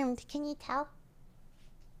got groomed, can you tell?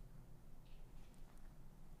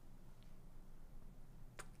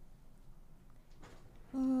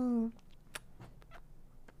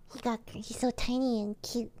 He's so tiny and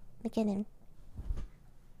cute. Look at him.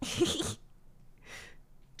 It's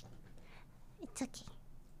okay.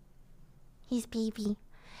 He's baby.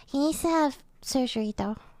 He needs to have surgery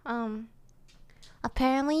though.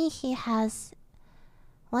 Apparently he has...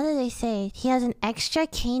 What did they say? He has an extra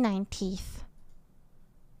canine teeth.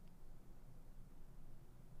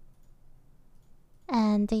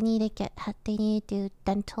 And they need to do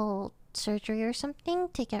dental surgery or something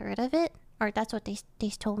to get rid of it. Or that's what they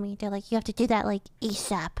told me. They're like, you have to do that like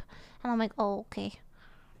ASAP. And I'm like, oh, okay.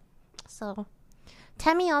 So,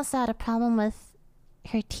 Tammy also had a problem with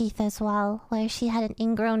her teeth as well, where she had an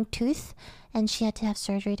ingrown tooth and she had to have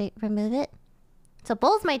surgery to remove it. So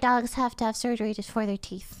both my dogs have to have surgery just for their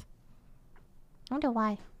teeth. I wonder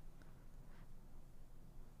why.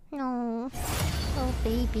 No. Oh,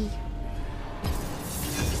 baby.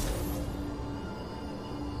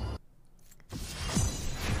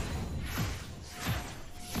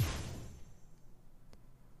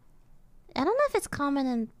 it's common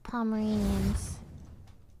in Pomeranians.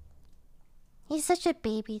 He's such a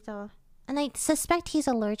baby though. And I suspect he's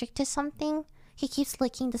allergic to something. He keeps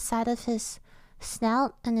licking the side of his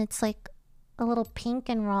snout and it's like a little pink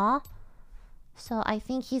and raw. So I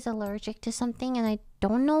think he's allergic to something and I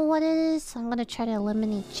don't know what it is. So I'm gonna try to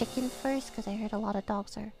eliminate chicken first because I heard a lot of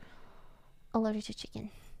dogs are allergic to chicken.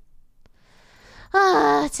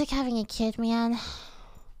 Ah, it's like having a kid, man.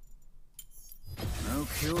 No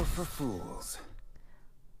cure for fools.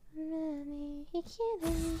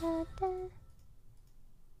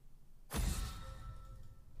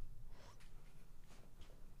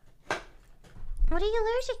 What are you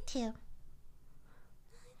allergic to?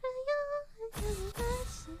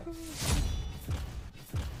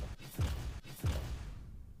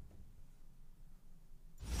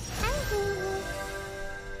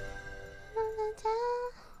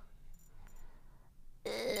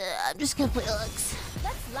 I'm just gonna play Alex.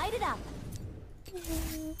 Let's light it up.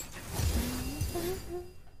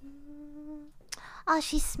 Oh,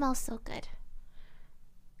 she smells so good.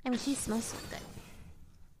 I mean, he smells so good.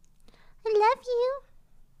 I love you.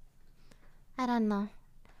 I don't know.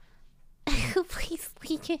 Who plays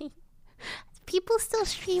League? People still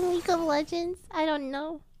stream League of Legends? I don't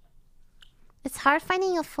know. It's hard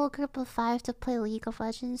finding a full group of 5 to play League of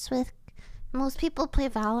Legends with. Most people play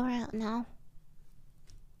Valorant now.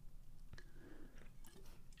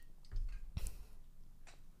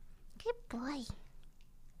 Good boy.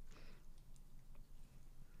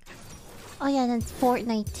 Oh yeah, then it's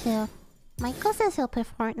Fortnite too. Michael says he'll play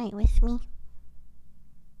Fortnite with me.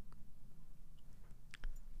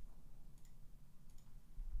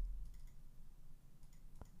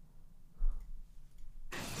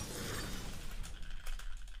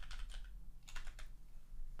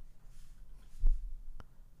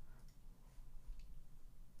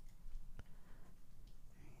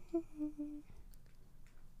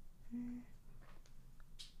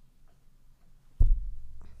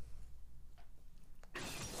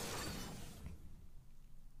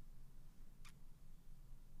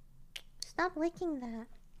 Stop licking that.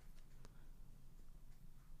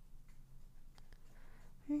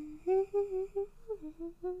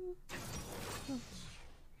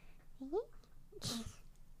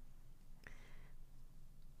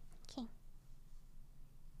 Okay.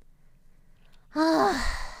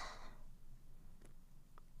 Ah.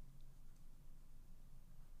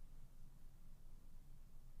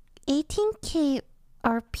 18k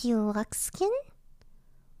RP Lux skin?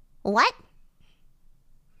 What?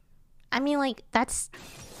 I mean, like, that's...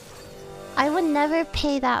 I would never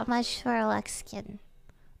pay that much for a Lux skin.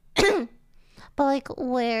 But, like,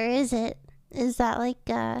 where is it? Is that, like,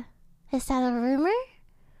 is that a rumor?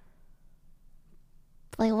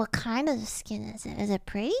 Like, what kind of skin is it? Is it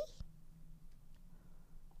pretty?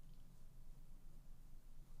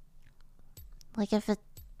 Like, if it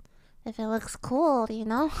looks cool, you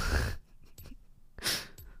know?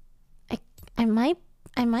 I might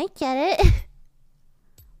get it.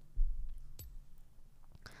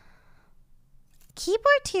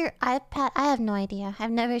 Keyboard to your iPad? I have no idea.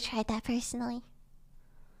 I've never tried that personally.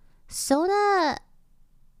 Soda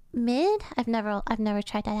mid? I've never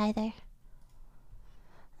tried that either.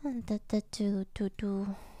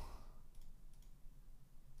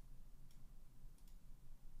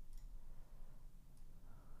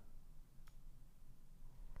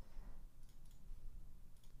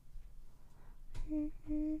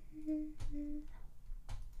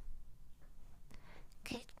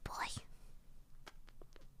 Good boy.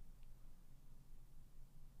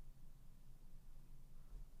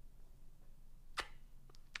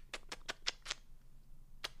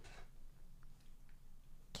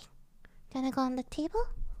 Okay. Gonna go on the table?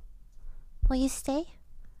 Will you stay?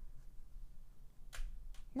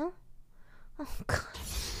 No? Oh god,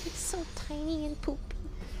 it's so tiny and poopy.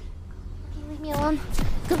 Okay, leave me alone.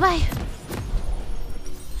 Goodbye.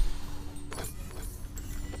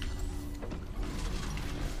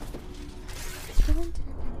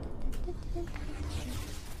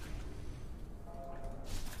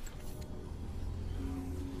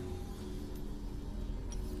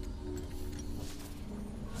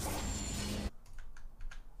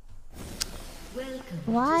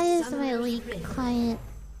 Why is my League client...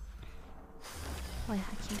 Wait,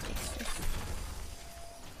 I can't fix this.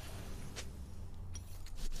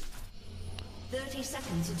 30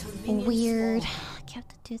 seconds until minions Weird. spawn. I have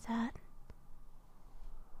to do that.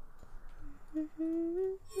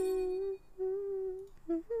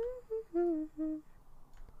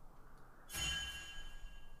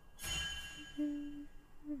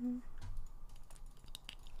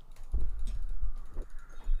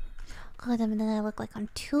 God, and then I look like I'm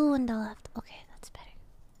 2 on the left. Okay,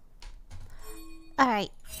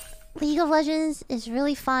 Alright. League of Legends is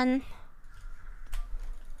really fun.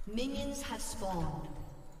 Minions have spawned.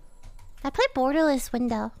 I played Borderless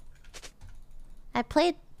Window. I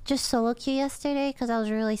played just solo queue yesterday because I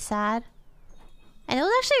was really sad. And it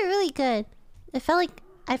was actually really good. I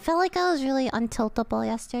felt like I was really untiltable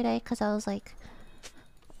yesterday because I was like,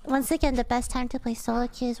 once again, the best time to play solo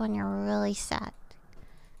queue is when you're really sad.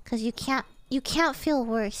 Because you can't feel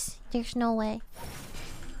worse. There's no way.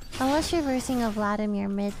 Unless you're versing a Vladimir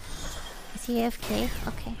mid. Is he AFK?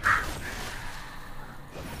 Okay.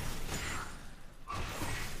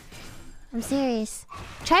 I'm serious.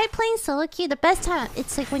 Try playing solo queue. The best time,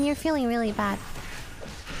 it's like when you're feeling really bad.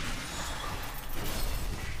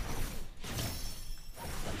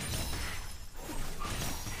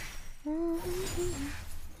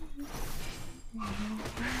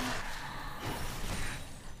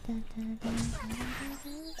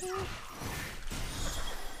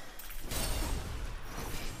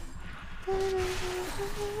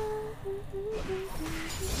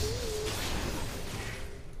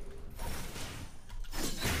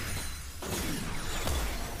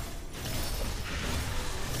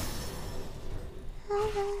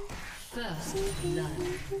 First blood.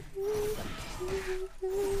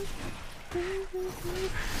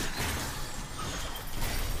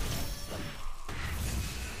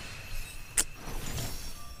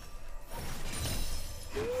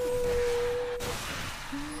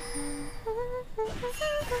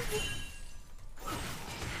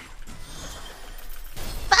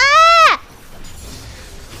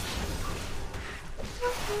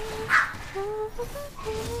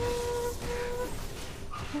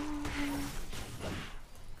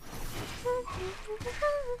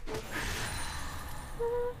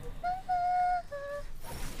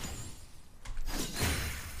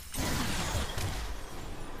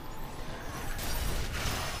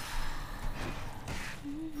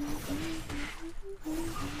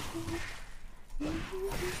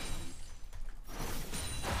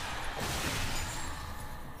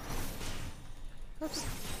 Oops.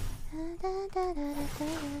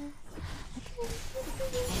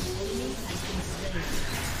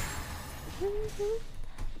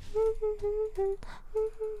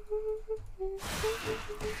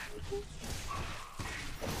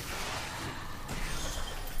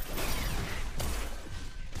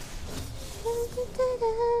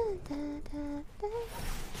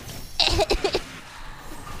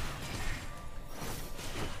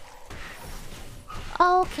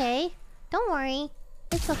 Oh, okay. Don't worry.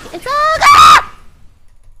 It's okay. It's all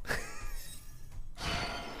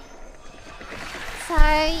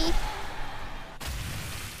Sorry.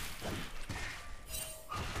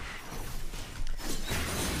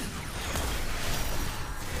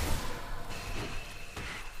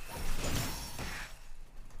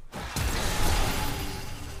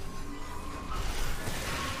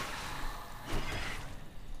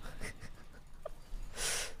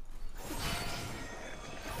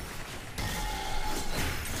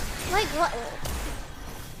 Like what?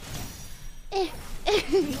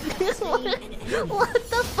 What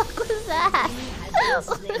the fuck was that?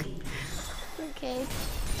 Okay,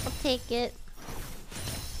 I'll take it.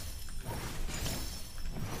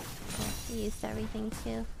 I used everything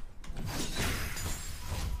too.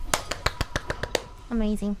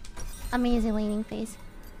 Amazing. Amazing laning phase.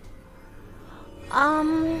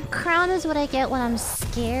 Crown is what I get when I'm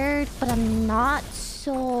scared, but I'm not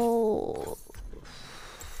so...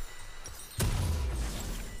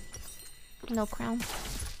 No crown.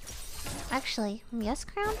 Actually, yes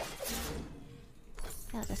crown?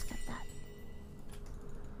 Yeah, I'll just get that.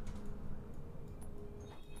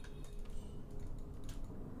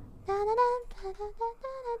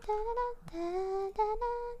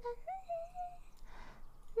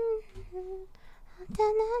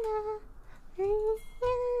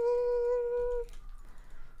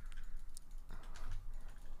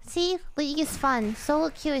 See, League is fun. Solo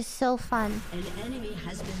queue is so fun. An enemy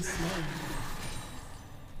has been slain.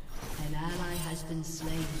 An ally has been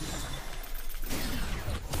slain.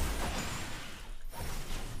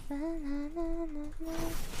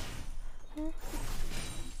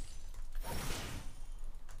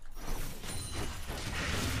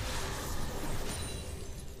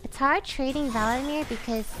 It's hard trading Vladimir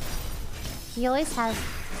because he always has...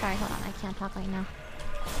 Sorry, hold on. I can't talk right now.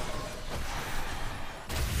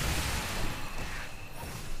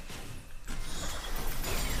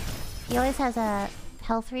 He always has a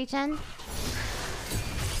health regen.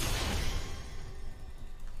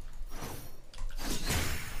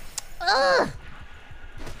 Ugh!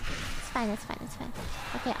 It's fine, it's fine, it's fine.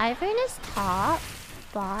 Okay, Ivern is top.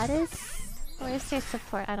 Bot is... Where's their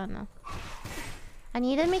support? I don't know. I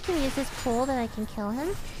need to make him use his pool that I can kill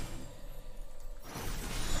him.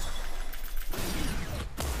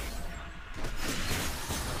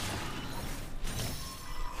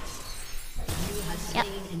 Yep.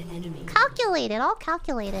 Calculate it, all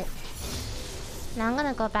calculate it. Now I'm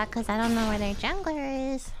gonna go back because I don't know where their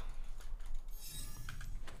jungler is.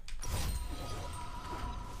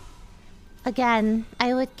 Again,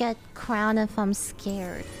 I would get crown if I'm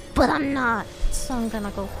scared. But I'm not, so I'm gonna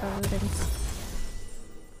go for Ludens.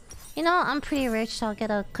 You know, I'm pretty rich, so I'll get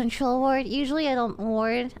a control ward. Usually I don't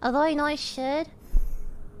ward, although I know I should.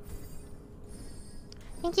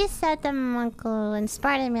 Thank you, said the Muggle and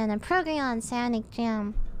Spartan-Man and Progreon Sonic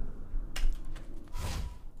Jam.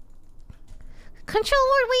 Control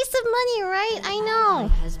ward, waste of money, right? I know.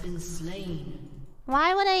 Has been slain.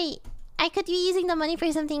 Why would I could be using the money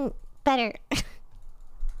for something better.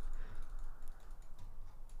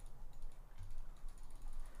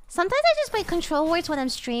 Sometimes I just buy control words when I'm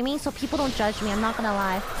streaming so people don't judge me, I'm not gonna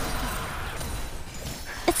lie.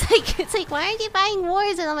 It's like, why are you buying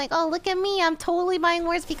wars? And I'm like, oh, look at me, I'm totally buying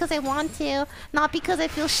wars because I want to, not because I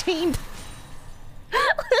feel shamed.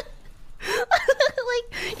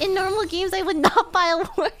 Like, in normal games I would not buy a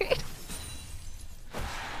word.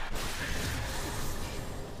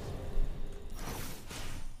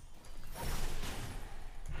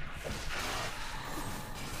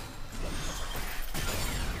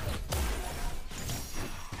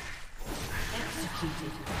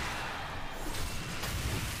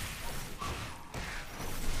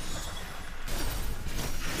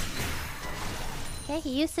 Okay,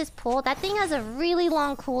 he used his pull. That thing has a really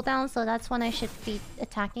long cooldown, so that's when I should be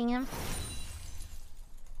attacking him.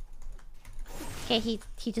 Okay, he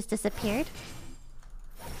just disappeared.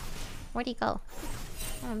 Where'd he go?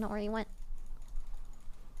 I don't know where he went.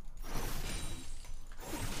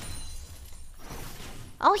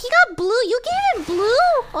 Oh, he got blue. You gave him blue?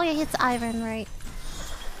 Oh yeah, it's Iron, right?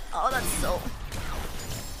 Oh, that's so...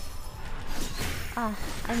 Ah,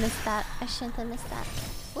 I missed that. I shouldn't have missed that.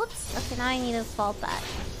 Whoops. Okay, now I need to fall back.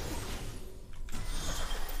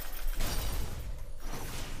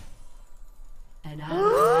 And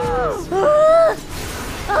I'm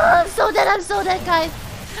so dead. I'm so dead, guys.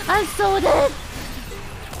 I'm so dead.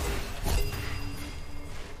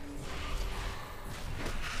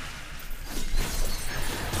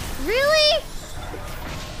 Really?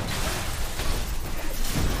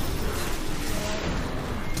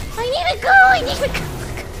 I need to go. I need to go.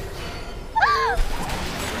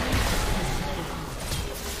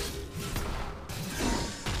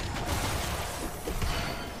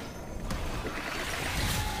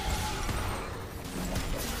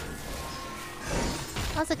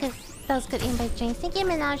 That was good aim by James. Thank you,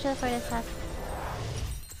 Menage, for this up.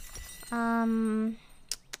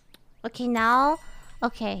 Okay, now.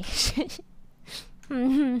 Okay.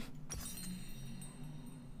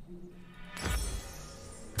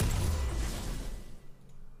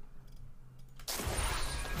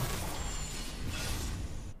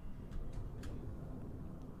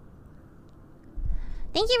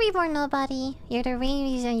 Thank you, Reborn Nobody. You're the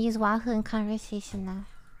main reason I use Wahoo in conversation now.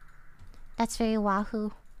 That's very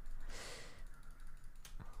Wahoo.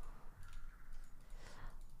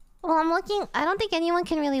 Well, I'm looking... I don't think anyone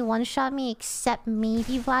can really one-shot me except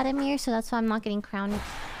maybe Vladimir, so that's why I'm not getting crowned.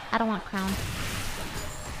 I don't want crown.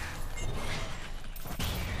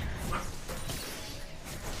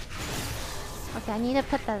 Okay, I need to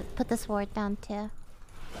put this ward down too.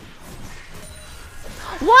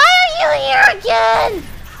 Why are you here again?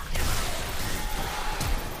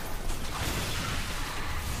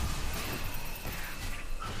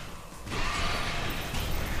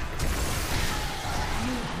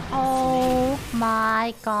 Oh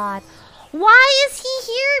my god. Why is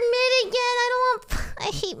he here mid again? I don't want... I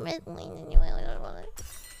hate mid lane anyway. I don't want it.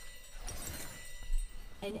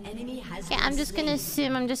 An enemy has Yeah, I'm just gonna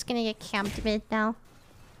assume I'm just gonna get camped mid now.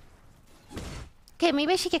 Okay,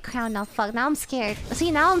 maybe I should get crowned now. Fuck, now I'm scared.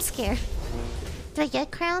 See, now I'm scared. Did I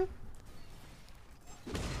get crowned?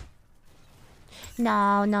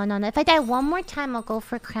 No. If I die one more time, I'll go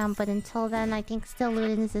for crown. But until then, I think still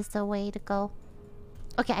Ludens is the way to go.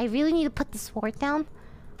 Okay, I really need to put the sword down.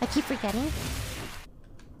 I keep forgetting.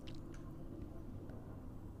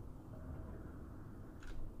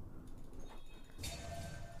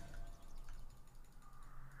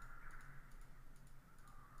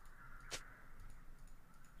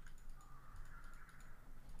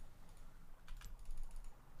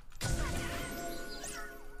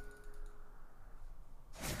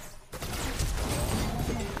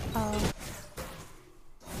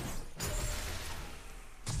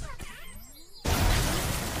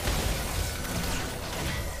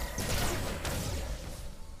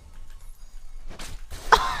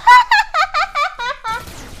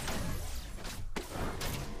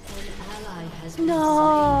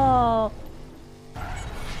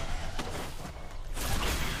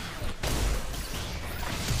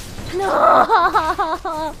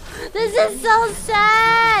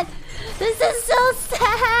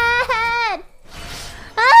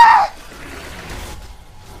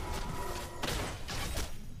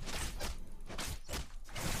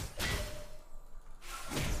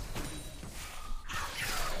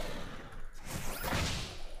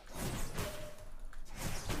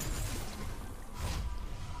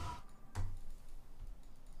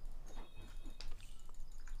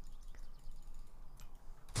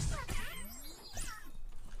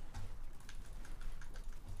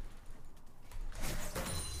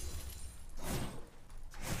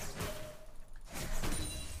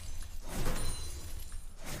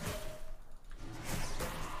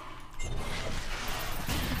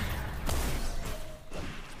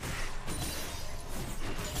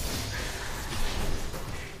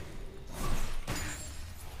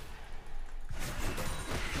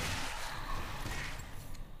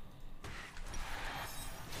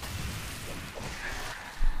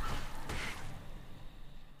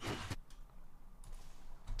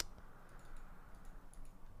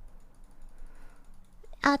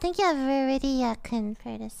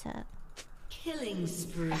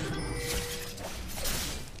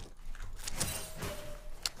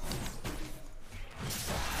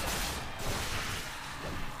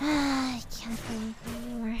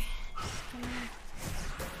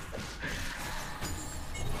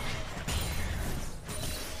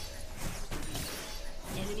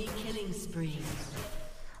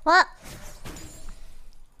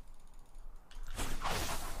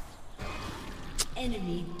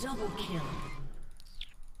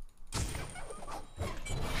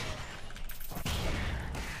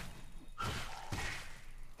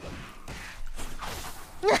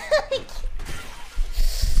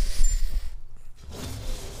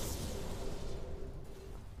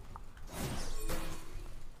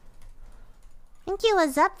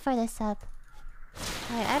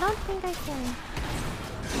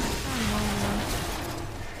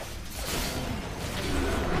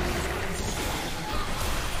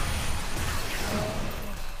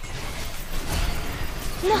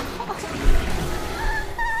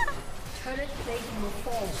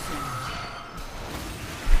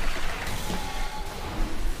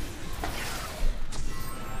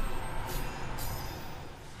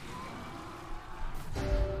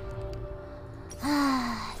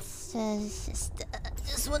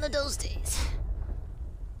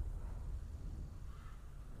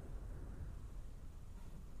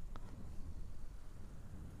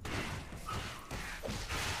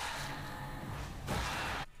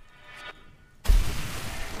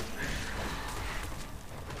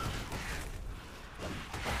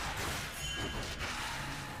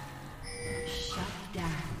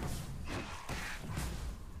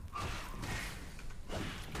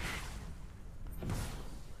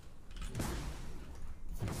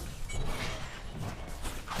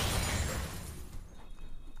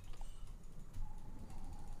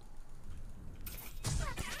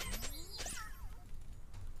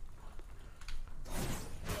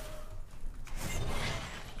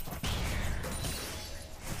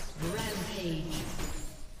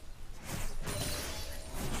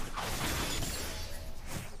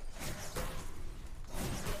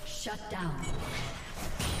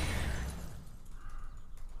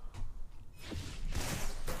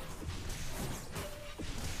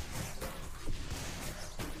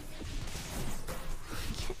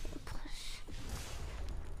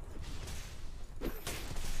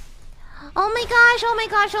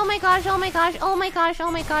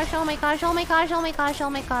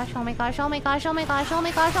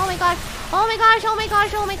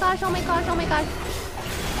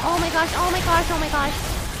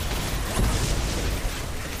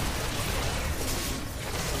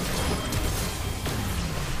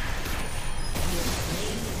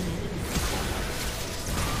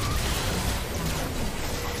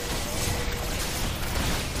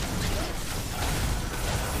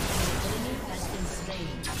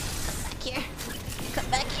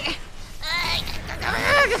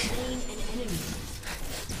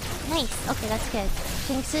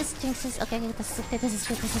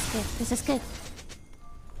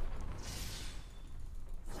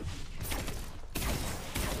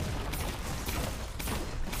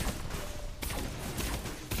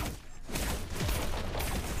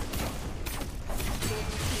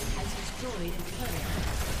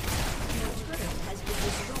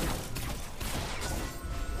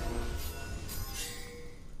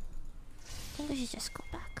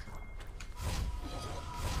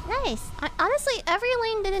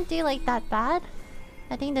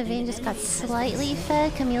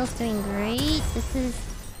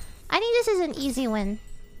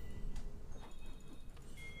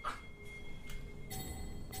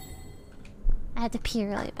 I had to pee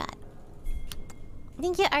really bad.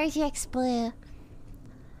 Thank you, RGX Blue.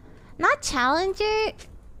 Not Challenger.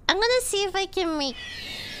 I'm gonna see if I can make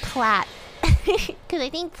Plat. Because I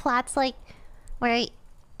think Plat's like where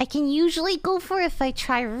I can usually go for if I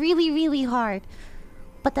try really, really hard.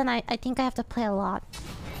 But then I think I have to play a lot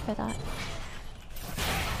for that.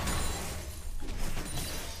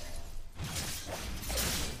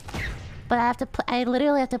 But I have to I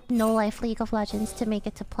literally have to no life League of Legends to make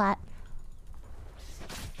it to Plat.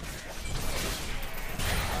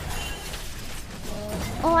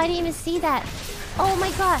 Oh, I didn't even see that. Oh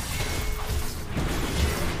my god.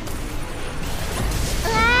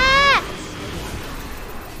 Ah!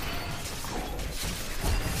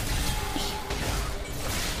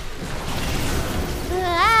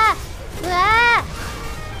 Ah! Ah!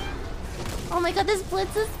 Oh my god, this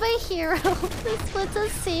Blitz is my hero. This Blitz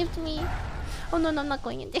has saved me. Oh no, no, I'm not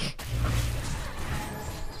going in there.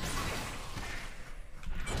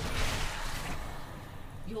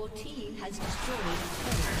 Your team has destroyed a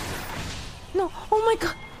turret. No, oh my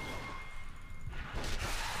god.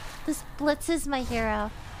 This Blitz is my hero.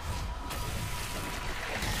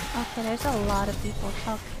 Okay, there's a lot of people.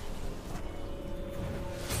 Fuck.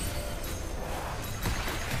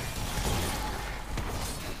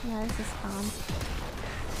 Yeah, this is fun.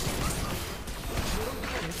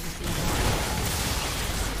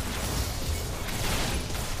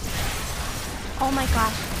 Oh my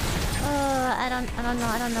gosh. I don't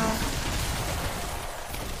know.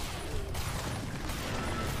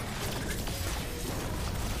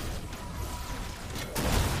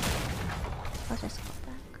 I'll just go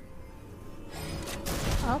back.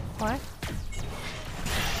 Oh, poor.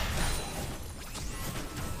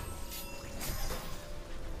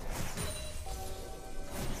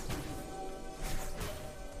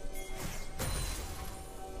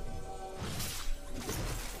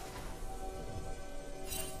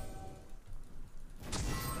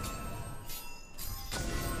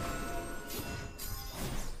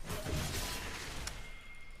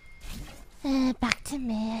 Back to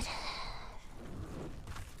mid.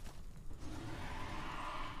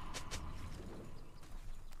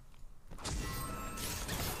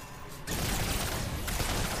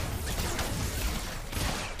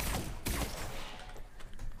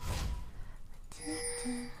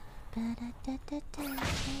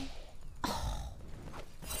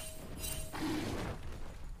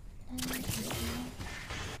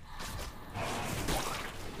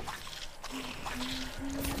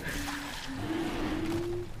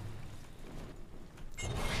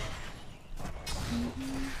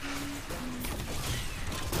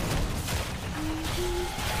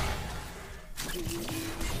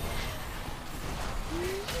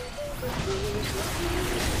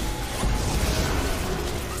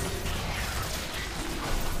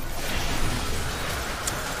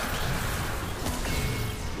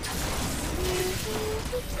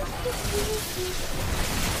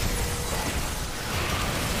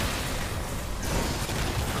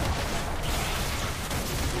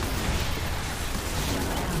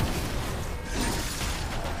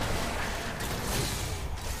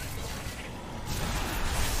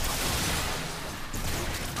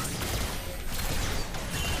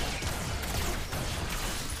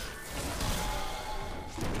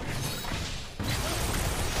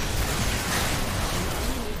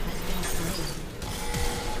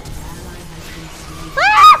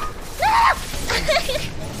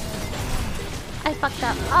 I fucked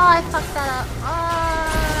up. Oh, I fucked that up. Oh.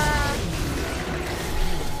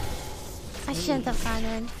 I shouldn't have gone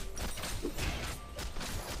in.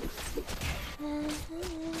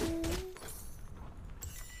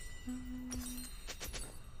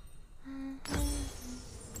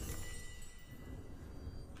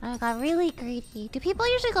 I got really greedy. Do people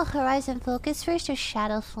usually go Horizon Focus first or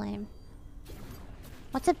Shadow Flame?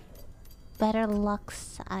 What's a better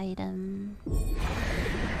Lux item?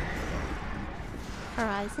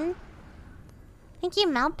 Horizon? Thank you,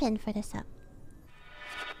 Malpin, for this up.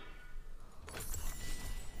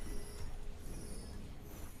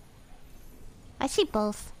 I see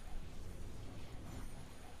both.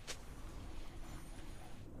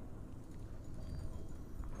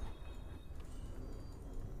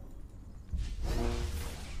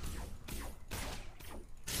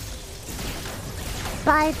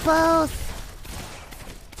 Buy both.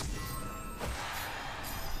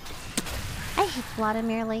 I hate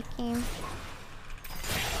Vladimir late game.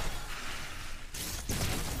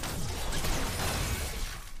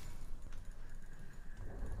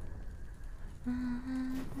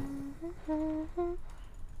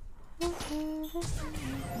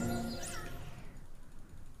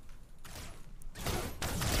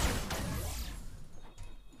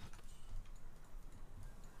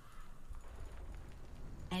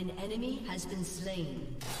 An enemy has been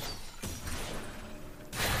slain.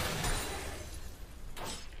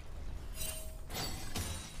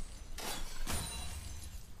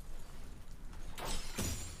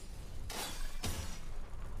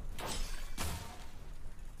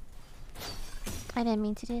 I didn't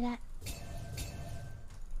mean to do that.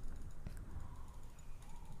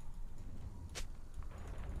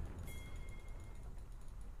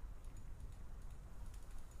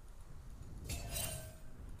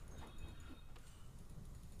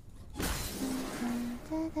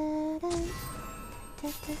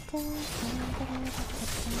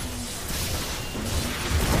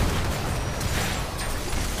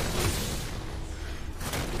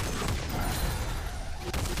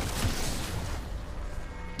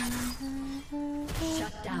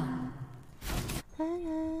 Shut down.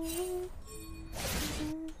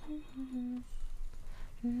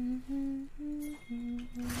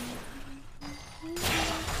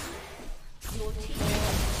 Your team has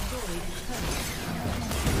destroyed a turret.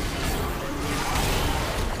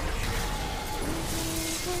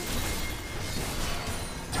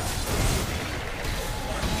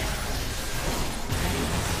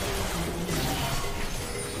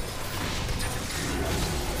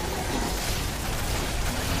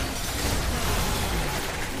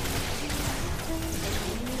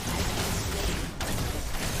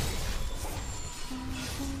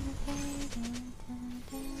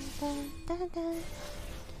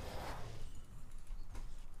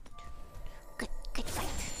 Good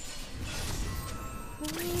fight.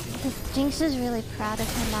 Jinx is really proud of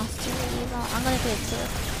her mastery. Well, I'm gonna do it too.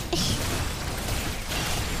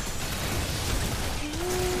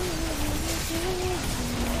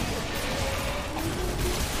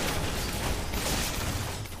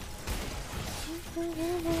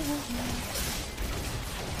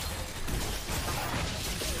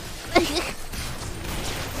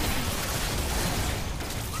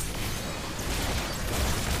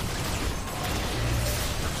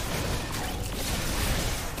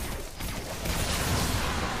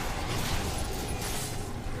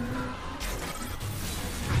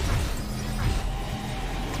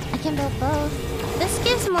 I can build both. This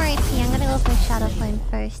gives more AP. I'm gonna go for Shadow Flame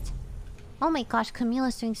first. Oh my gosh, Camille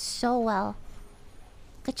is doing so well.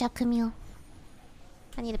 Good job, Camille.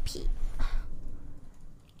 I need a pee.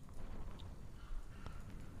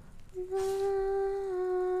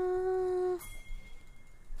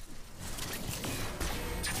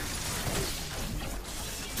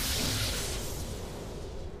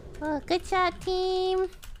 Oh, good job, team.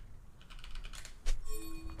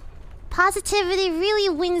 Positivity really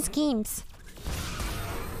wins games.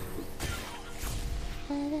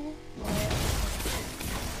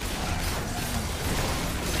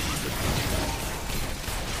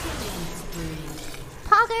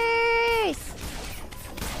 Poggers!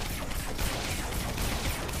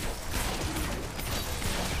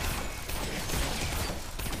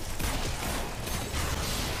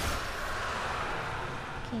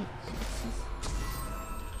 Okay,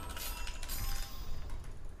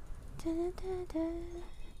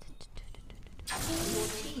 Your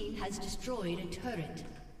team has destroyed a turret.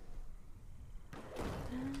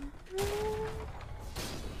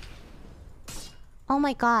 Oh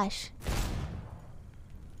my gosh.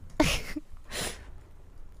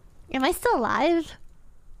 Am I still alive?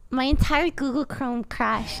 My entire Google Chrome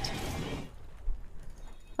crashed.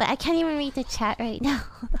 Wait, I can't even read the chat right now.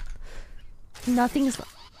 Nothing's...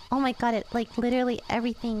 Oh my god, it like literally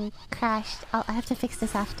everything crashed. I have to fix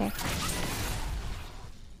this after.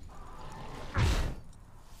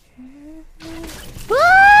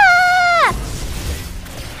 Ah!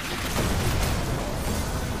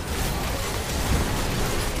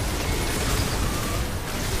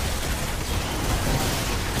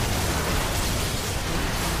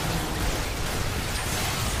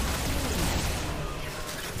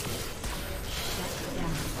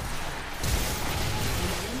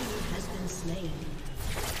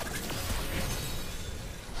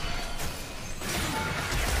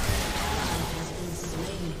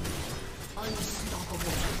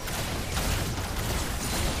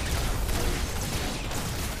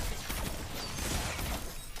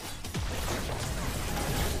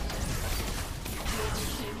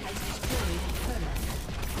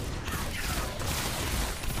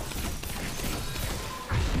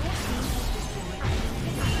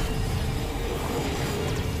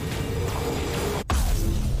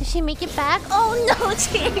 Did she make it back? Oh no,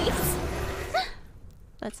 jeez.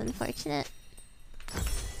 That's unfortunate.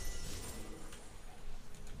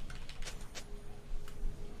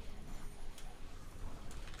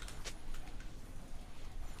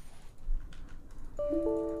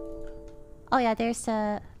 Oh yeah, there's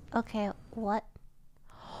a Okay, what?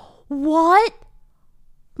 What?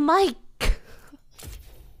 My...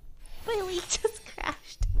 My lead just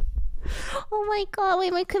crashed. Oh my god,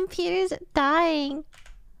 wait, my computer's dying.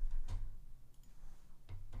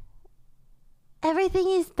 Everything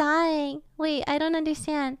is dying. Wait, I don't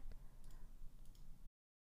understand.